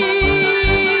me.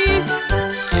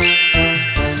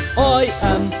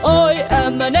 I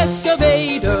am an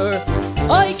excavator.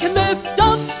 I can lift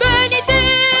up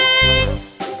anything.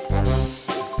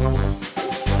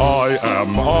 I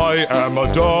am a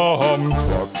dump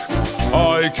truck.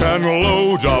 I can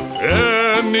load up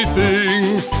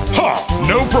anything. Ha!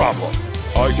 No problem.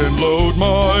 I can load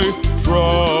my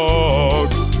truck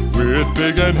with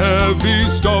big and heavy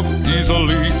stuff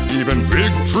easily. Even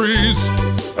big trees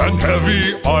and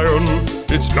heavy iron.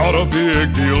 It's not a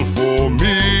big deal for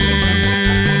me.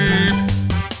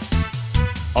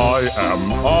 I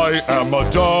am a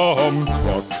dump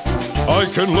truck. I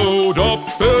can load up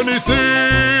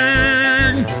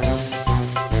anything.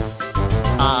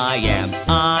 I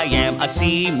am a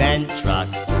cement truck.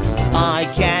 I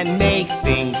can make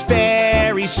things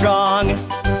very strong.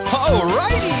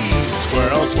 Alrighty!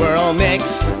 Twirl, twirl,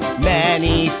 mix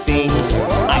many things.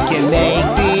 I can make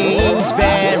things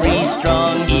very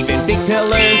strong. Even big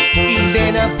pillars,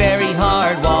 even a very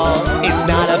hard wall. It's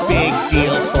not a big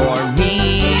deal for me.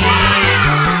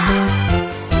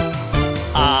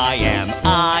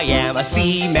 I am a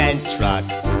cement truck.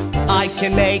 I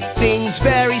can make things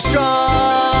very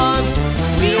strong.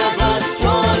 We are the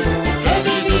strong,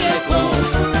 heavy vehicles.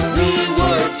 We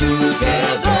work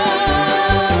together.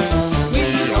 We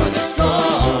are the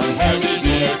strong, heavy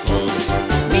vehicles.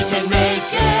 We can make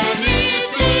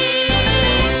anything.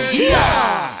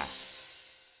 Yeah!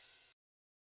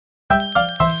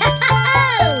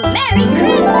 Merry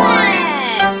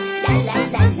Christmas!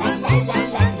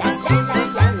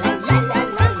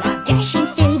 Dashing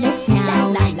through the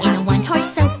snow in a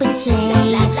one-horse open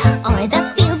sleigh, o'er the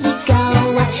fields we go,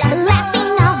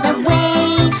 laughing all the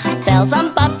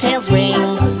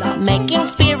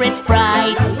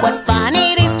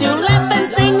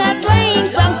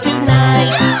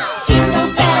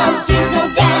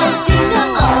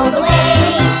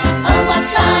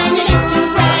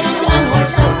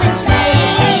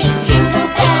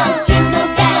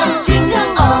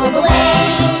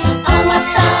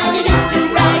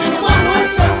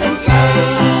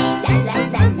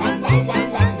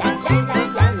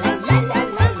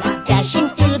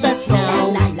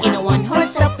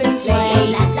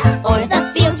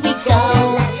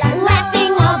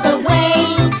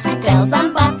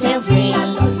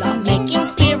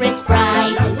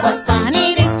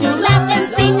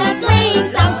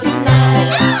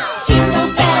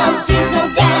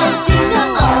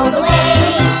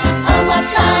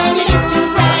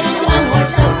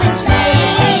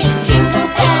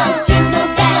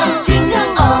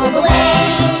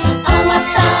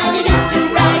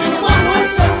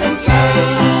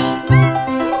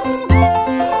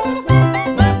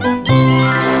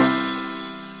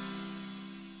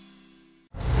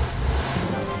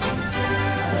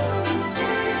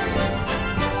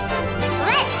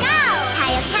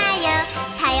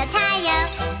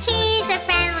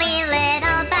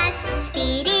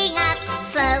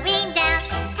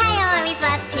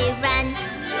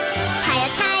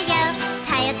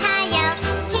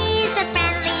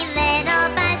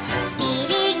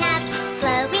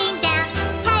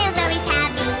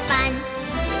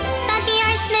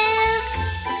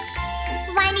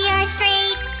are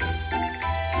straight.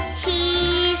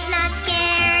 He's not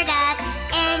scared of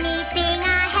anything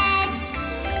ahead.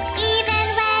 Even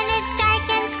when it's dark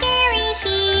and scary,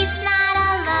 he's not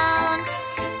alone.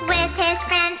 With his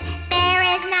friends, there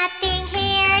is nothing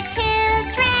here to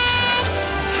dread.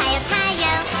 Tayo,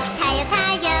 Tayo, Tayo,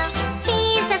 Tayo.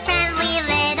 He's a friendly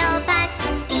little bus,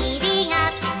 speeding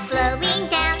up, slowing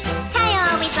down. Tayo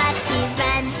always loves to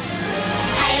run.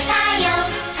 Tayo, Tayo,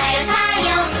 Tayo,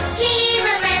 Tayo. He's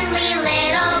a friendly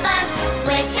little bus,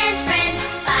 with his friends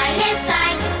by his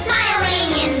side,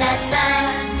 smiling in the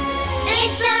sun.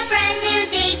 It's a brand new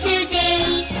day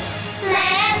today.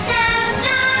 Let's have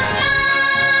some fun.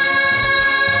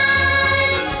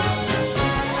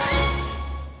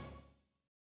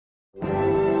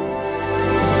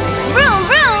 Vroom,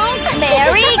 vroom!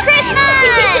 Merry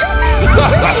Christmas!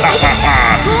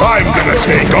 I'm gonna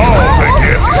take all the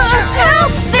gifts.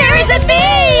 Help! There is a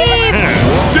thief!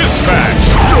 Dispatch!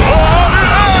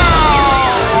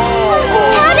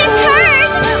 Pat is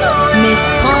hurt! Miss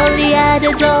Polly had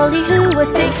a dolly who was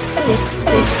sick, sick,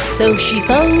 sick. So she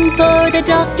phoned for the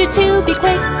doctor to be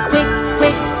quick, quick,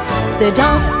 quick. The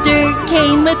doctor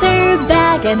came with her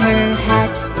bag and her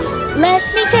hat. Let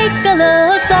me take a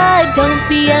look, but don't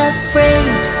be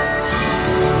afraid.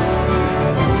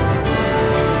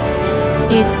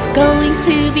 It's going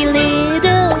to be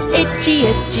little itchy,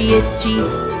 itchy, itchy.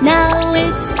 Now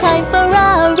it's time for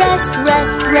a rest,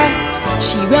 rest, rest.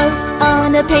 She wrote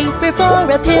on a paper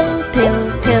for a pill,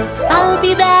 pill, pill. I'll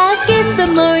be back in the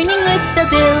morning with the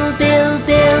bill, bill,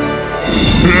 bill.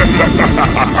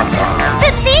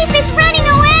 The thief is running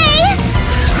away!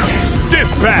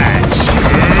 Dispatch!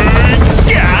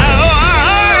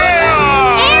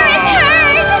 Air is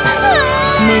hurt!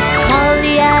 Miss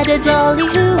Polly had a dolly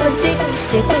who was sick,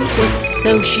 sick, sick.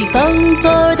 So she phoned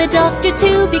for the doctor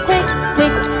to be quick,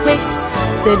 quick, quick.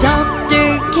 The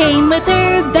doctor came with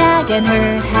her bag and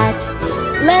her hat.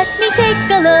 Let me take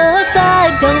a look,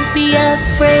 but don't be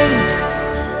afraid.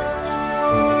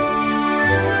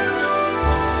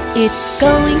 It's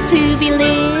going to be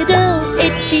little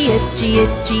itchy, itchy,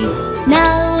 itchy.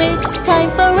 Now it's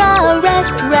time for a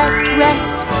rest, rest,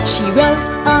 rest. She wrote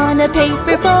on a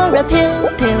paper for a pill,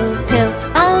 pill, pill.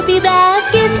 I'll be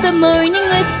back in the morning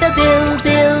with the bill,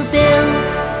 bill, bill.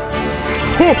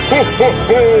 Ho, ho, ho,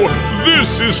 ho!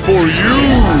 This is for you!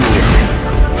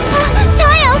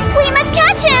 Tayo, we must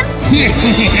catch him!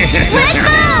 Let's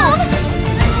move!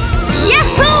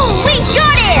 Yahoo! We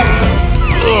got him!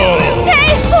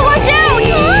 Hey, watch out!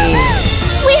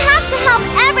 We have to help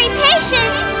every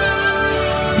patient!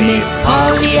 Miss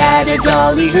Polly had a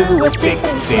dolly who was sick,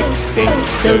 sick, sick.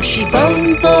 So she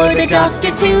phoned for the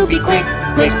doctor to be quick,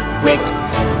 quick, quick.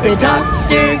 The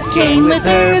doctor came with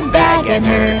her bag and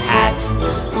her hat.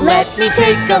 Let me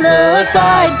take a look,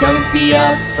 but don't be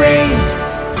afraid.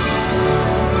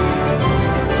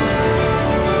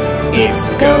 It's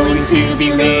going to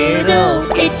be little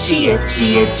itchy,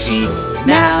 itchy, itchy.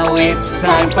 Now it's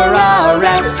time for a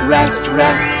rest, rest,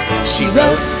 rest. She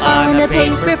wrote on a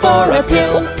paper for a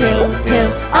pill, pill,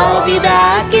 pill. I'll be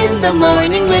back in the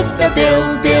morning with the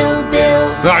bill, bill,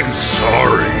 bill. I'm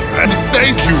sorry, and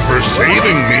thank you for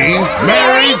saving me.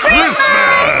 Merry Christmas!